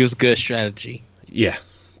use good strategy. Yeah,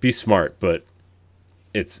 be smart, but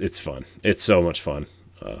it's fun. It's so much fun.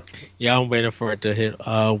 Yeah, I'm waiting for it to hit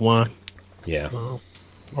one. Yeah.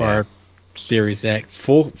 Or Series X.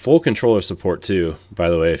 Full controller support too, by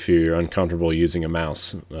the way, if you're uncomfortable using a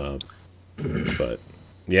mouse. But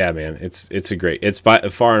yeah, man, it's by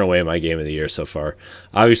far and away my game of the year so far.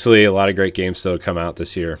 Obviously, a lot of great games still come out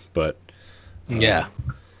this year, but yeah,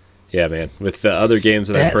 man, with the other games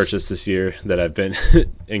that I purchased this year that I've been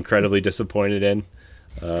incredibly disappointed in,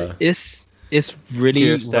 it's really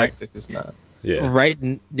Gears Tactics is not. Yeah.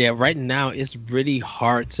 Right now, it's really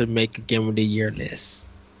hard to make a game of the year list.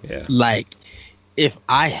 Yeah. Like, if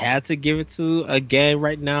I had to give it to a game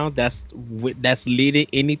right now that's leading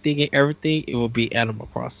anything and everything, it would be Animal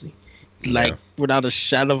Crossing. Like, without a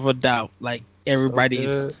shadow of a doubt. Like, everybody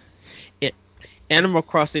Animal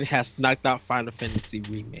Crossing has knocked out Final Fantasy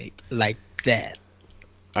Remake. Like that.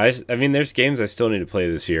 I mean, there's games I still need to play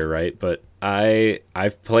this year, right? But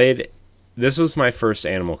I've played. This was my first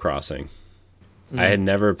Animal Crossing. I had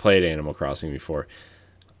never played Animal Crossing before.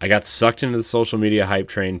 I got sucked into the social media hype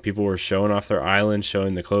train. People were showing off their islands,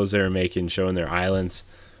 showing the clothes they were making, showing their islands.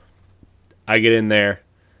 I get in there.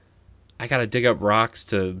 I got to dig up rocks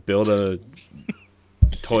to build a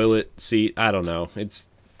toilet seat. I don't know. It's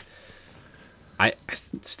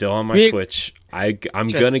still on my Switch. I'm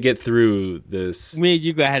going to get through this. Me and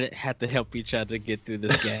you guys have to help each other get through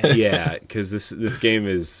this game. Yeah, because this game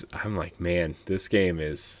is... I'm like, man, this game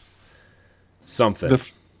is something.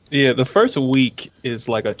 The first week is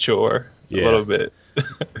like a chore, a little bit.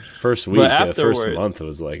 First week, the first month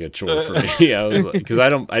was like a chore for me. I was because I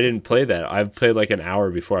didn't play that. I played like an hour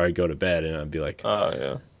before I'd go to bed, and I'd be like, oh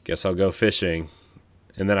yeah, guess I'll go fishing.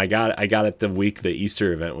 And then I got it the week the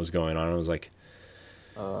Easter event was going on. I was like,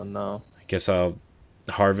 oh no, I guess I'll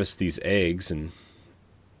harvest these eggs, and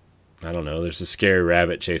I don't know. There's a scary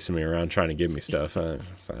rabbit chasing me around trying to give me stuff. I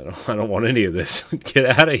don't want any of this.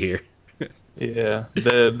 Get out of here. Yeah,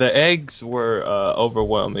 the eggs were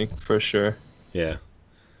overwhelming for sure. Yeah.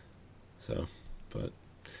 So, but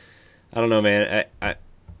I don't know, man.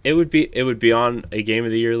 It would be on a game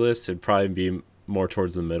of the year list. It'd probably be more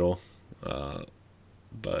towards the middle.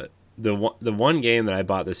 But the one game that I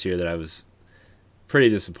bought this year that I was pretty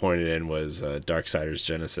disappointed in was Darksiders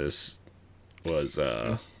Genesis. Was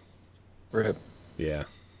Rip. Yeah.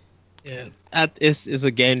 Yeah, it's a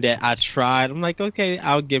game that I tried. I'm like, okay,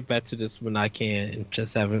 I'll get back to this when I can, and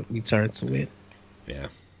just haven't returned to it. Yeah.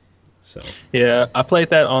 So. Yeah, I played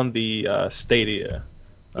that on the Stadia.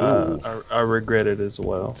 I regret it as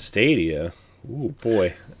well. Stadia. Ooh,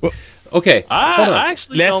 boy. Okay. I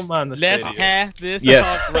actually don't mind the Stadia. Let's have this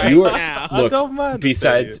talk right you are, now. Look, I don't mind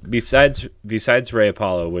besides Ray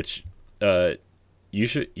Apollo, which you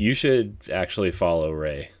should actually follow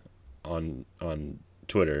Ray on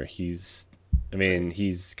Twitter. He's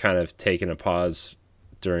kind of taken a pause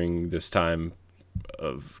during this time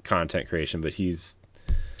of content creation, but he's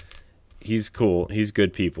cool. He's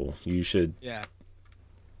good people. You should. Yeah.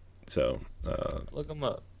 So look him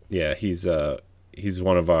up. Yeah, he's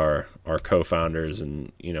one of our co-founders,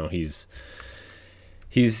 and he's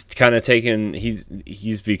kind of taken. He's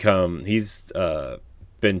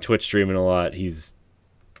been Twitch streaming a lot. He's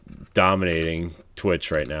dominating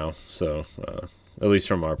Twitch right now. So. At least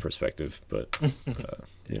from our perspective, but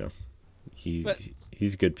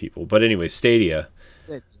he's good people. But anyway, Stadia.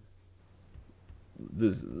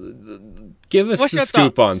 Give us the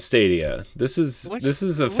scoop on Stadia. This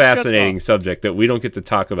is a fascinating subject that we don't get to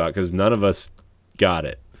talk about because none of us got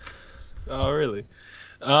it. Oh, really?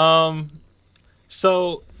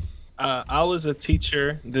 So I was a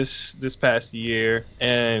teacher this past year,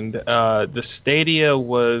 and the Stadia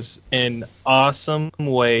was an awesome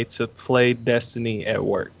way to play Destiny at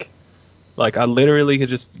work. Like, I literally could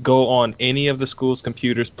just go on any of the school's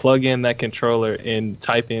computers, plug in that controller, and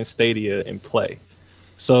type in Stadia and play.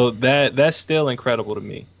 So that's still incredible to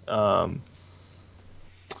me.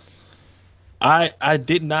 I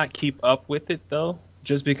did not keep up with it though,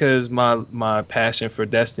 just because my passion for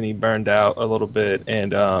Destiny burned out a little bit,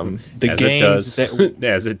 and the as games it does.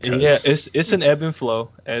 As it does. Yeah, it's an ebb and flow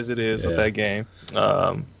as it is with that game.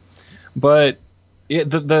 But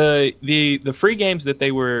the free games that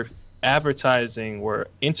they were advertising were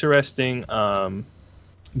interesting.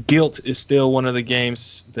 Guilt is still one of the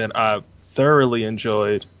games that I thoroughly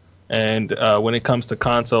enjoyed, and when it comes to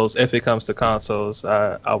consoles, if it comes to consoles,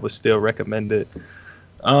 I would still recommend it.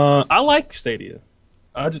 I like Stadia.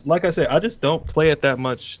 Like I said, I just don't play it that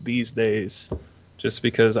much these days, just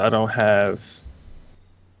because I don't have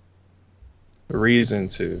a reason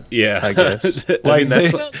to. Yeah, I guess. That's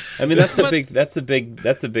a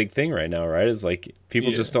big thing right now, right? Is like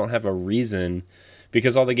people just don't have a reason,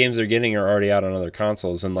 because all the games they're getting are already out on other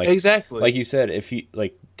consoles, and exactly like you said, if you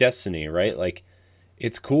like Destiny, right? Like,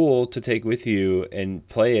 it's cool to take with you and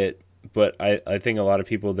play it, but I think a lot of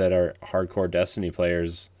people that are hardcore Destiny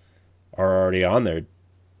players are already on their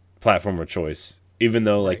platform of choice, even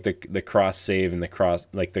though like the cross save and the cross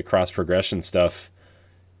progression stuff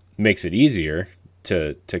makes it easier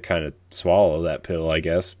to kind of swallow that pill, I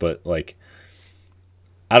guess. But like,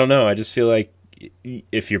 I don't know, I just feel like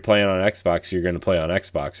if you're playing on Xbox, you're going to play on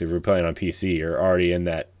Xbox. If you're playing on PC, you're already in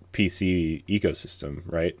that PC ecosystem,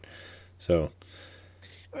 right? So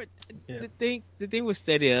the thing with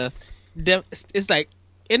Stadia, it's like,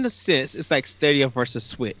 in a sense, it's like Stadia versus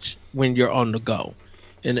Switch when you're on the go,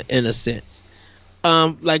 in a sense.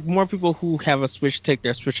 Like, more people who have a Switch take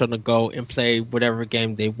their Switch on the go and play whatever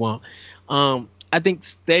game they want. I think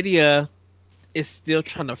Stadia is still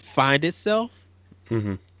trying to find itself,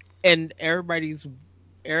 and everybody's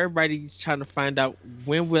trying to find out,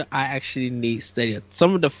 when will I actually need Stadia?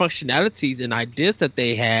 Some of the functionalities and ideas that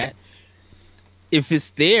they had, if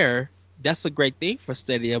it's there, that's a great thing for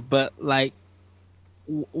Stadia. But like,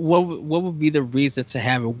 what would be the reason to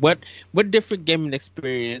have it? What different gaming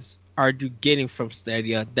experience are you getting from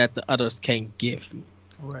Stadia that the others can't give you?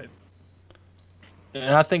 Right.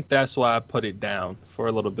 And I think that's why I put it down for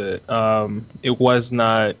a little bit. It wasn't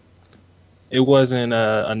a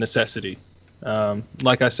necessity.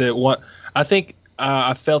 Like I said, I think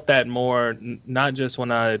I felt that more, not just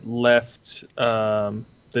when I left the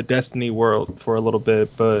Destiny world for a little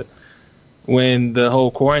bit, but when the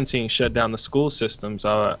whole quarantine shut down the school systems,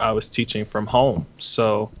 I was teaching from home.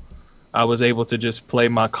 So I was able to just play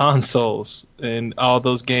my consoles, and all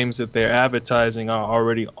those games that they're advertising are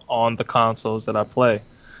already on the consoles that I play.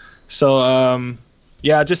 So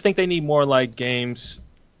Yeah, I just think they need more like games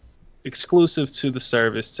exclusive to the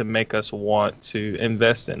service to make us want to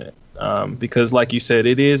invest in it. Because, like you said,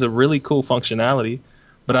 it is a really cool functionality,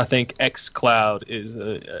 but I think xCloud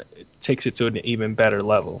it takes it to an even better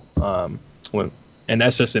level. And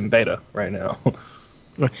that's just in beta right now.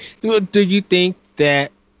 Do you think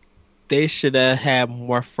that they should have had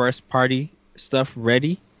more first party stuff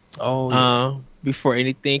ready? Before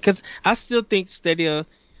anything? Because I still think Stadia,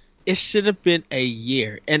 it should have been a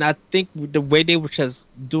year. And I think the way they were just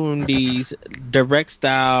doing these direct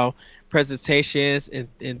style presentations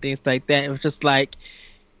and things like that, it was just like,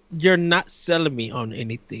 you're not selling me on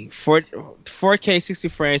anything. 4K 60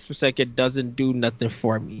 frames per second doesn't do nothing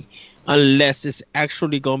for me unless it's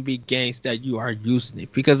actually going to be games that you are using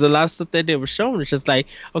it. Because a lot of stuff that they were showing is just like,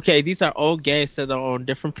 okay, these are old games that are on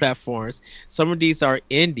different platforms. Some of these are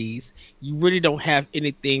indies. You really don't have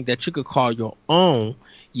anything that you could call your own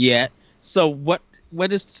yet. So what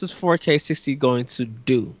is this 4K 60 going to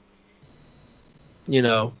do? You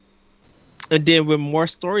know? And then when more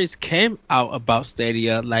stories came out about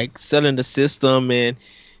Stadia, like selling the system and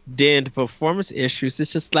then the performance issues,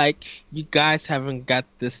 it's just like, you guys haven't got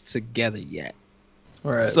this together yet.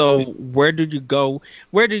 Right. So where did you go?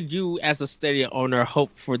 Where did you, as a Stadia owner, hope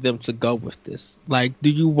for them to go with this? Like, do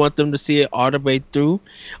you want them to see it all the way through?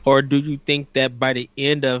 Or do you think that by the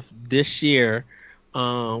end of this year,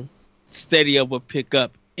 Stadia will pick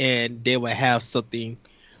up and they will have something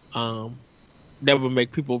that would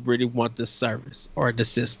make people really want the service or the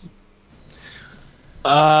system?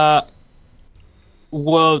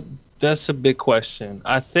 Well, that's a big question.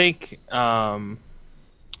 I think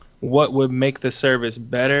what would make the service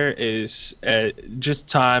better is just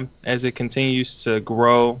time as it continues to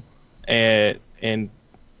grow and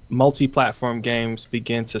multi-platform games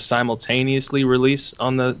begin to simultaneously release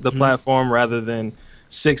on the platform rather than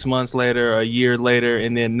 6 months later, a year later,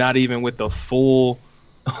 and then not even with the full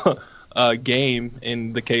game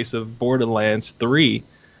in the case of Borderlands 3.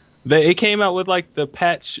 It came out with like the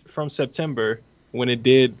patch from September when it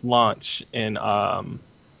did launch, and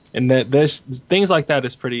that there's things like that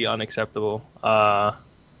is pretty unacceptable.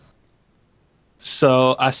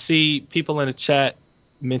 So I see people in the chat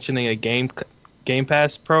mentioning a Game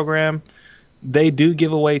Pass program. They do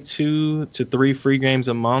give away 2 to 3 free games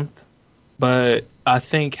a month, but I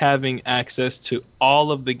think having access to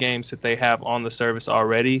all of the games that they have on the service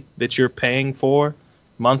already that you're paying for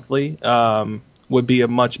monthly would be a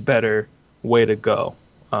much better way to go.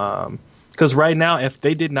 Because right now, if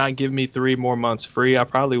they did not give me 3 more months free, I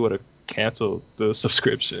probably would have canceled the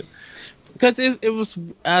subscription. Because it was,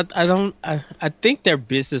 I think their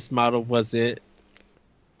business model wasn't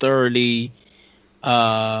thoroughly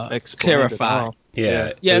clarified.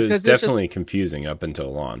 Yeah, it was definitely confusing up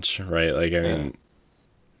until launch, right? Like, I mean,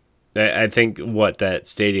 I think what that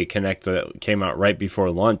Stadia Connect that came out right before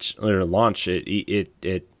launch,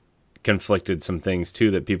 it conflicted some things too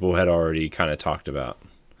that people had already kind of talked about.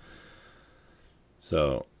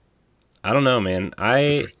 So I don't know, man.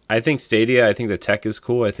 I think Stadia, I think the tech is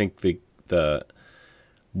cool. I think the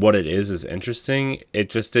what it is interesting. It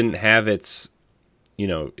just didn't have its,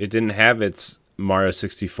 it didn't have its Mario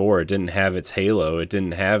 64. It didn't have its Halo. It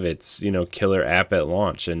didn't have its, killer app at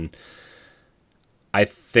launch. And I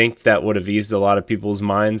think that would have eased a lot of people's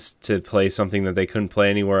minds to play something that they couldn't play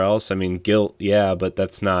anywhere else. I mean, Guilt, yeah, but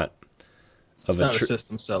that's not a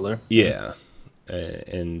system seller. Yeah.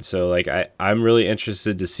 And so, like, I'm really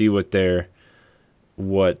interested to see what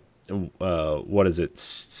is it,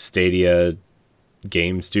 Stadia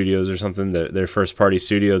Game Studios or something, their first party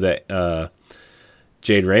studio that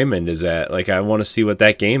Jade Raymond is at. Like, I want to see what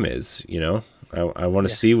that game is, I want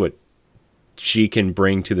to see what she can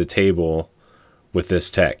bring to the table with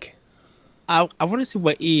this tech. I want to see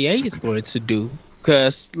what EA is going to do,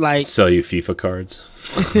 because like sell you FIFA cards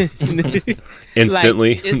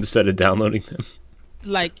instantly instead of downloading them.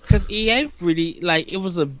 Like, because EA really, like, it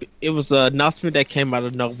was an announcement that came out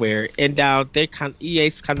of nowhere, and now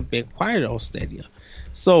EA's kind of been quiet on Stadia.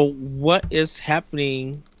 So what is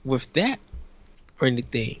happening with that or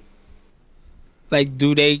anything? Like,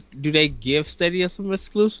 do they give Stadia some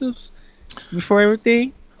exclusives before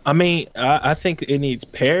everything? I mean, I think it needs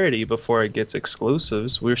parity before it gets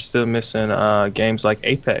exclusives. We're still missing games like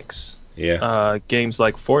Apex. Yeah. Games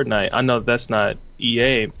like Fortnite. I know that's not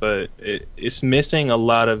EA, but it's missing a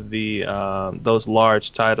lot of the those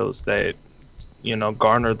large titles that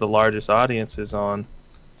garner the largest audiences on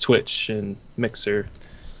Twitch and Mixer.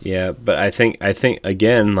 Yeah, but I think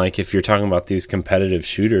again, like, if you're talking about these competitive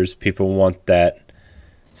shooters, people want that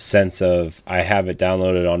sense of, I have it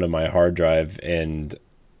downloaded onto my hard drive and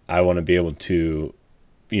I want to be able to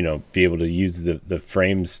be able to use the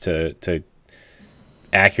frames to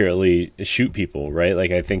accurately shoot people, right?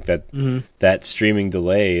 Like I think that that streaming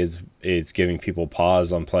delay is giving people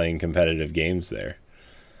pause on playing competitive games there.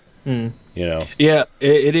 Yeah,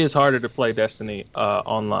 it is harder to play Destiny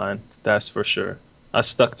online, that's for sure. I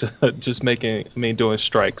stuck to just doing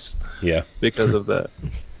strikes. Yeah, because of that.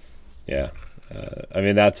 Yeah,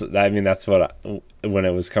 that's what when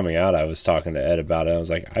it was coming out, I was talking to Ed about it. I was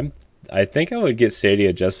like, I think I would get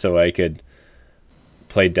Stadia just so I could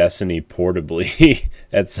play Destiny portably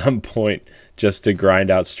at some point, just to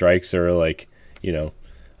grind out strikes or like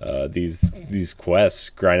these quests,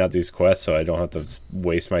 grind out these quests, so I don't have to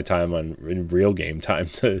waste my time in real game time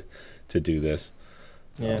to do this.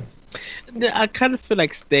 Yeah. I kind of feel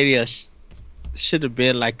like Stadia should have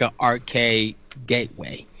been like an arcade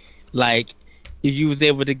gateway. Like, if you was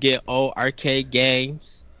able to get old arcade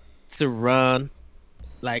games to run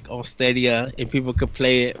like on Stadia and people could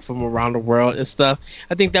play it from around the world and stuff,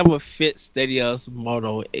 I think that would fit Stadia's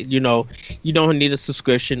motto. You don't need a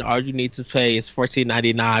subscription. All you need to pay is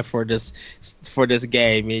 $14.99 for this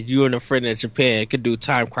game, and you and a friend in Japan could do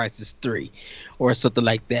Time Crisis 3 or something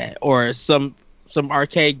like that, or some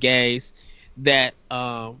arcade games that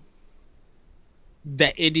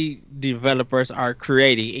that indie developers are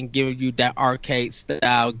creating and giving you that arcade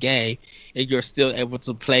style game, and you're still able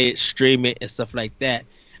to play it, stream it, and stuff like that.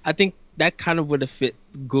 I think that kind of would have fit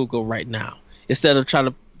Google right now, instead of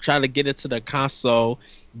trying to get into the console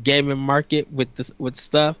gaming market with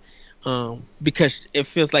stuff, because it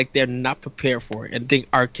feels like they're not prepared for it. And I think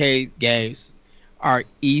arcade games are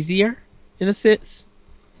easier in a sense.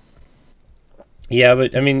 Yeah,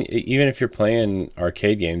 but I mean, even if you're playing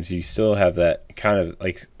arcade games, you still have that kind of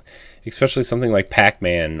like, especially something like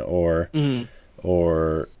Pac-Man or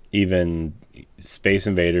even Space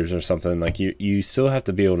Invaders or something, like you still have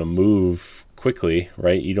to be able to move quickly,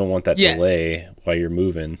 right? You don't want that delay while you're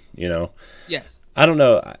moving, Yes. I don't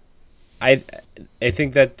know. I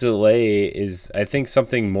think that delay is, I think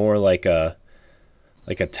something more like a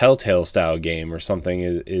Telltale style game or something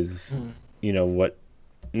is what.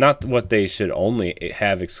 Not what they should only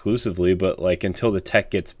have exclusively, but like until the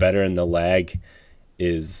tech gets better and the lag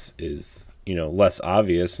is less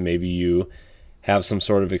obvious, maybe you have some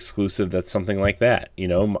sort of exclusive that's something like that.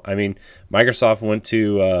 I mean, Microsoft went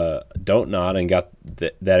to Don't Nod and got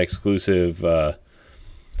that exclusive.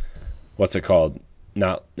 What's it called?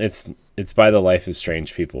 It's by the Life is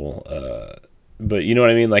Strange people. But you know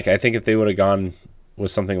what I mean? Like, I think if they would have gone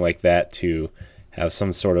with something like that to have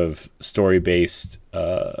some sort of story-based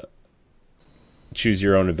choose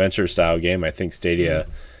your own adventure style game, I think Stadia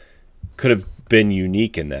could have been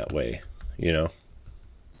unique in that way,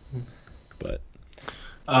 But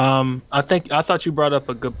I thought you brought up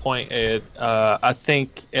a good point, Ed. I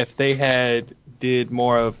think if they did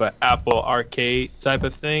more of an Apple Arcade type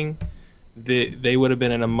of thing, they would have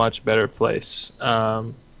been in a much better place.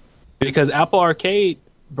 Because Apple Arcade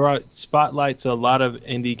brought spotlight to a lot of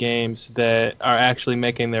indie games that are actually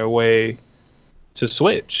making their way to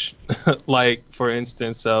Switch. Like, for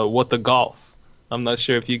instance, What the Golf. I'm not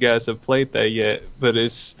sure if you guys have played that yet, but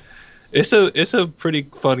it's a pretty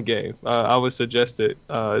fun game. I would suggest it.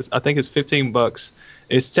 I think it's $15.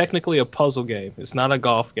 It's technically a puzzle game. It's not a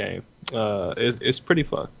golf game. It's pretty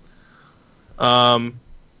fun.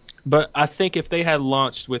 But I think if they had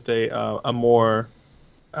launched with a more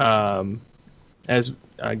as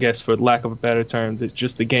I guess for lack of a better term, it's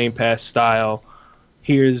just the Game Pass style.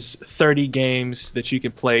 Here's 30 games that you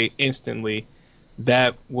can play instantly.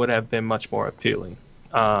 That would have been much more appealing.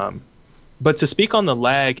 But to speak on the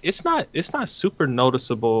lag, it's not super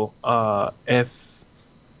noticeable. If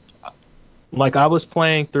like I was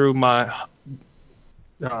playing through my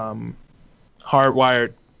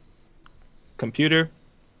hardwired computer,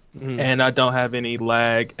 and I don't have any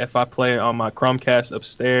lag. If I play it on my Chromecast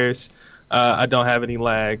upstairs, I don't have any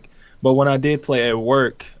lag. But when I did play at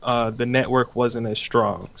work, the network wasn't as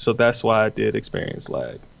strong, so that's why I did experience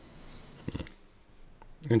lag.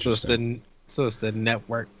 Interesting. So it's the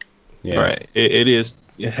network. Yeah. Right. It is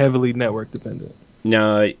heavily network dependent.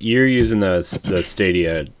 Now you're using the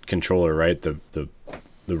Stadia controller, right? The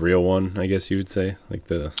real one, I guess you would say, like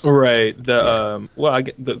the right. Well, I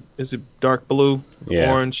get is it dark blue,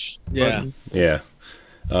 orange? Yeah. Button?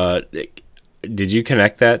 Yeah. Did you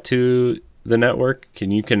connect that to the network?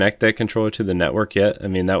 Can you connect that controller to the network yet? I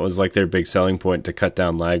mean, that was like their big selling point to cut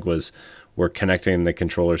down lag, was we're connecting the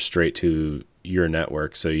controller straight to your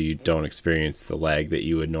network so you don't experience the lag that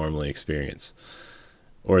you would normally experience.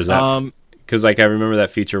 Or is that because like I remember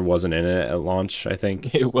that feature wasn't in it at launch, I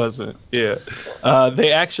think. It wasn't. Yeah.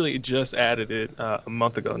 They actually just added it a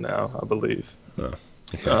month ago now, I believe.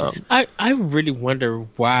 Okay. I really wonder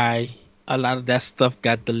why a lot of that stuff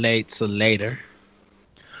got delayed to later.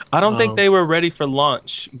 I don't think they were ready for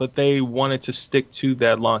launch, but they wanted to stick to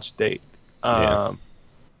that launch date. Yeah.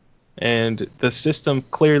 And the system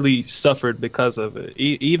clearly suffered because of it.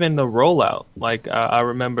 Even the rollout, like I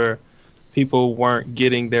remember people weren't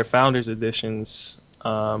getting their Founders Editions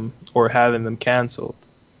or having them canceled.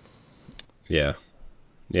 Yeah.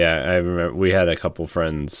 Yeah, I remember we had a couple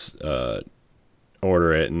friends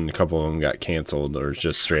order it, and a couple of them got canceled or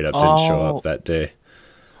just straight up didn't show up that day.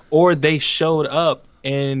 Or they showed up,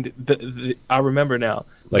 and I remember now,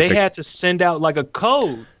 like they had to send out like a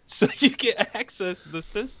code so you can access the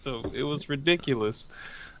system. It was ridiculous.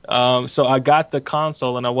 So I got the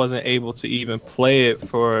console, and I wasn't able to even play it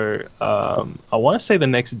for, I want to say the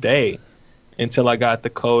next day, until I got the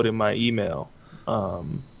code in my email.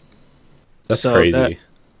 That's crazy.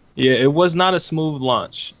 Yeah, it was not a smooth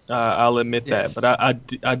launch. I'll admit that, but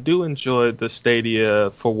I do enjoy the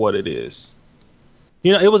Stadia for what it is.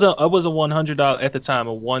 You know, it was a $100 at the time,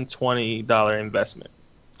 a $120 investment,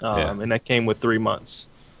 and that came with 3 months.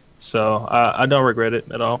 So I don't regret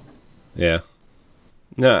it at all. Yeah.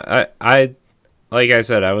 No, I like I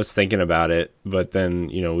said, I was thinking about it, but then,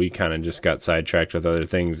 you know, we kind of just got sidetracked with other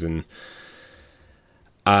things, and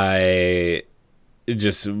I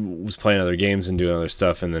just was playing other games and doing other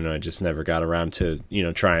stuff, and then I just never got around to, you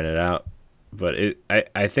know, trying it out. But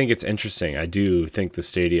I think it's interesting. I do think the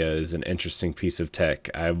Stadia is an interesting piece of tech.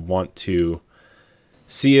 I want to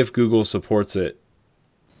see if Google supports it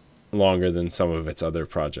longer than some of its other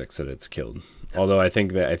projects that it's killed. Although I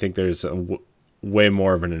think there's way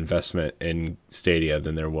more of an investment in Stadia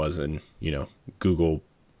than there was in, you know, Google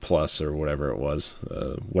Plus or whatever it was,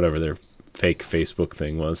 whatever their fake Facebook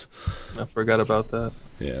thing was. I forgot about that.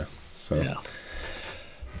 Yeah. So. Yeah.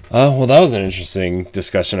 Well, that was an interesting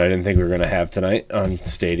discussion I didn't think we were going to have tonight on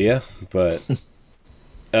Stadia. But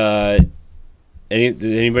did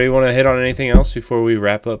anybody want to hit on anything else before we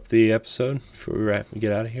wrap up the episode? Before we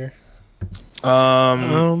get out of here?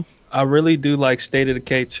 I really do like State of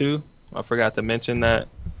Decay 2. I forgot to mention that.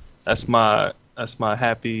 That's my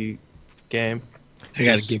happy game. I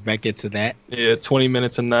got to get back into that. Yeah, 20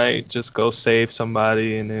 minutes a night. Just go save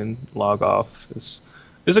somebody and then log off. It's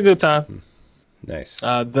a good time. Nice.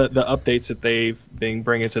 The updates that they've been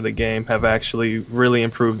bringing to the game have actually really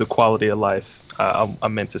improved the quality of life. I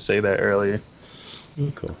meant to say that earlier.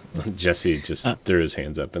 Cool. Jesse just threw his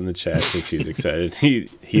hands up in the chat because he's excited.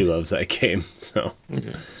 He loves that game. So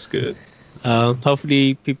it's good.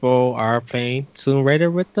 Hopefully people are playing Tomb Raider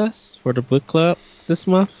with us for the book club this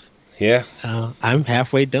month. Yeah. I'm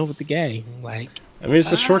halfway done with the game. I mean,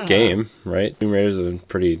 it's a short game, right? Tomb Raider's a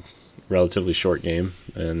pretty relatively short game,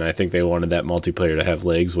 and I think they wanted that multiplayer to have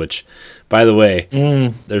legs, which, by the way,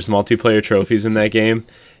 there's multiplayer trophies in that game,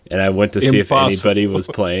 and I went to see if anybody was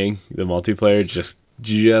playing the multiplayer, just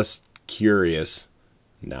curious.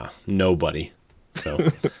 No, nobody. So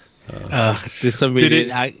did somebody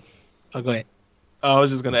go ahead. I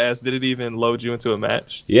was just going to ask, did it even load you into a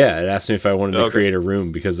match? Yeah, it asked me if I wanted to create a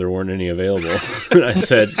room because there weren't any available. I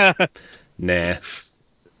said, nah.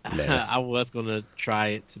 I was going to try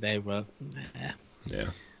it today, but nah. Yeah.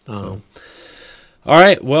 So. All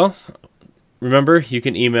right, well, remember, you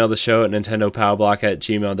can email the show at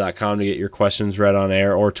nintendopowblock@gmail.com to get your questions read on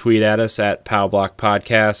air, or tweet at us at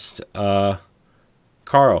PowBlockPodcast.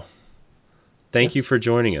 Carl, thank you for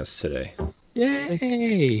joining us today.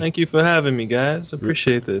 Yay! Thank you for having me, guys.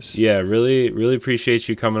 Appreciate this. Yeah, really, really appreciate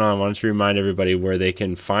you coming on. Why don't you remind everybody where they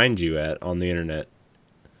can find you at on the internet?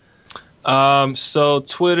 So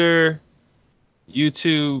Twitter,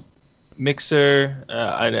 YouTube, Mixer,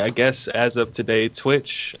 I guess as of today,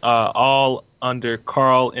 Twitch, all under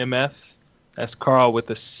CarlMF. That's Carl with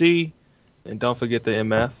a C, and don't forget the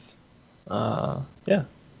MF. Yeah,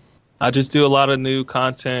 I just do a lot of new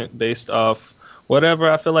content based off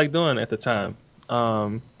whatever I feel like doing at the time.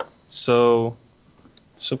 So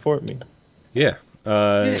support me. Yeah.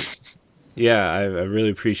 Yeah, I really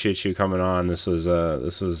appreciate you coming on. This was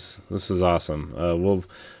awesome. We'll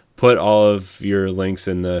put all of your links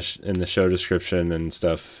in the show description and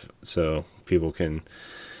stuff, so people can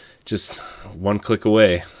just one click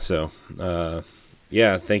away. So,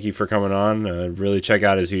 yeah, thank you for coming on. Really check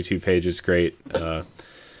out his YouTube page; it's great.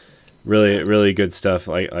 Really, really good stuff.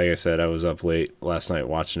 Like I said, I was up late last night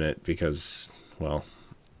watching it because, well,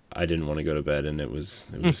 I didn't want to go to bed, and it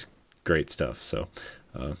was great stuff. So.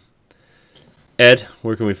 Ed,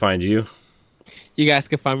 where can we find you? You guys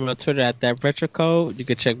can find me on Twitter at that retro code. You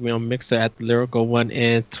can check me on Mixer at the Lyrical One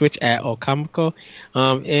and Twitch at Ocomico.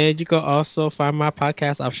 And you can also find my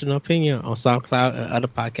podcast Optional Opinion on SoundCloud and other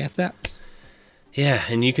podcast apps. Yeah,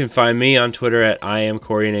 and you can find me on Twitter at I am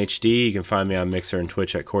CoreyNHD. You can find me on Mixer and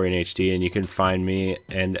Twitch at CoreyNHD, and you can find me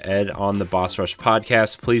and Ed on the Boss Rush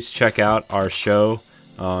podcast. Please check out our show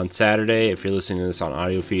on Saturday. If you're listening to this on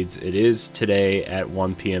audio feeds, it is today at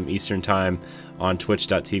 1 p.m. Eastern Time on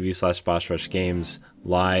twitch.tv/BossRushGames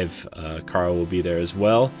live. Carl will be there as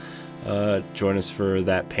well. Join us for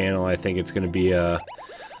that panel. I think it's going to be a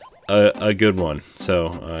good one.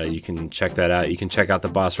 So you can check that out. You can check out the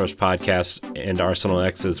Boss Rush podcast and Arsenal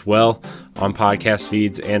X as well on podcast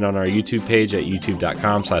feeds and on our YouTube page at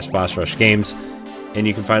youtube.com/BossRushGames. And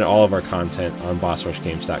you can find all of our content on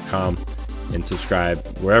BossRushGames.com and subscribe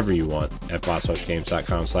wherever you want at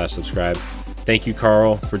BossRushGames.com/subscribe. Thank you,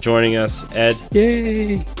 Carl, for joining us. Ed,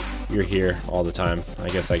 Yay! You're here all the time. I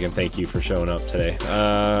guess I can thank you for showing up today.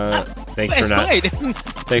 Thanks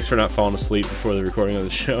for not falling asleep before the recording of the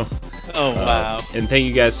show. Oh, wow. And thank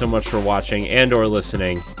you guys so much for watching and or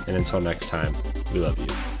listening. And until next time, we love you.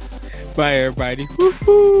 Bye, everybody.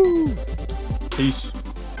 Woo-hoo! Peace.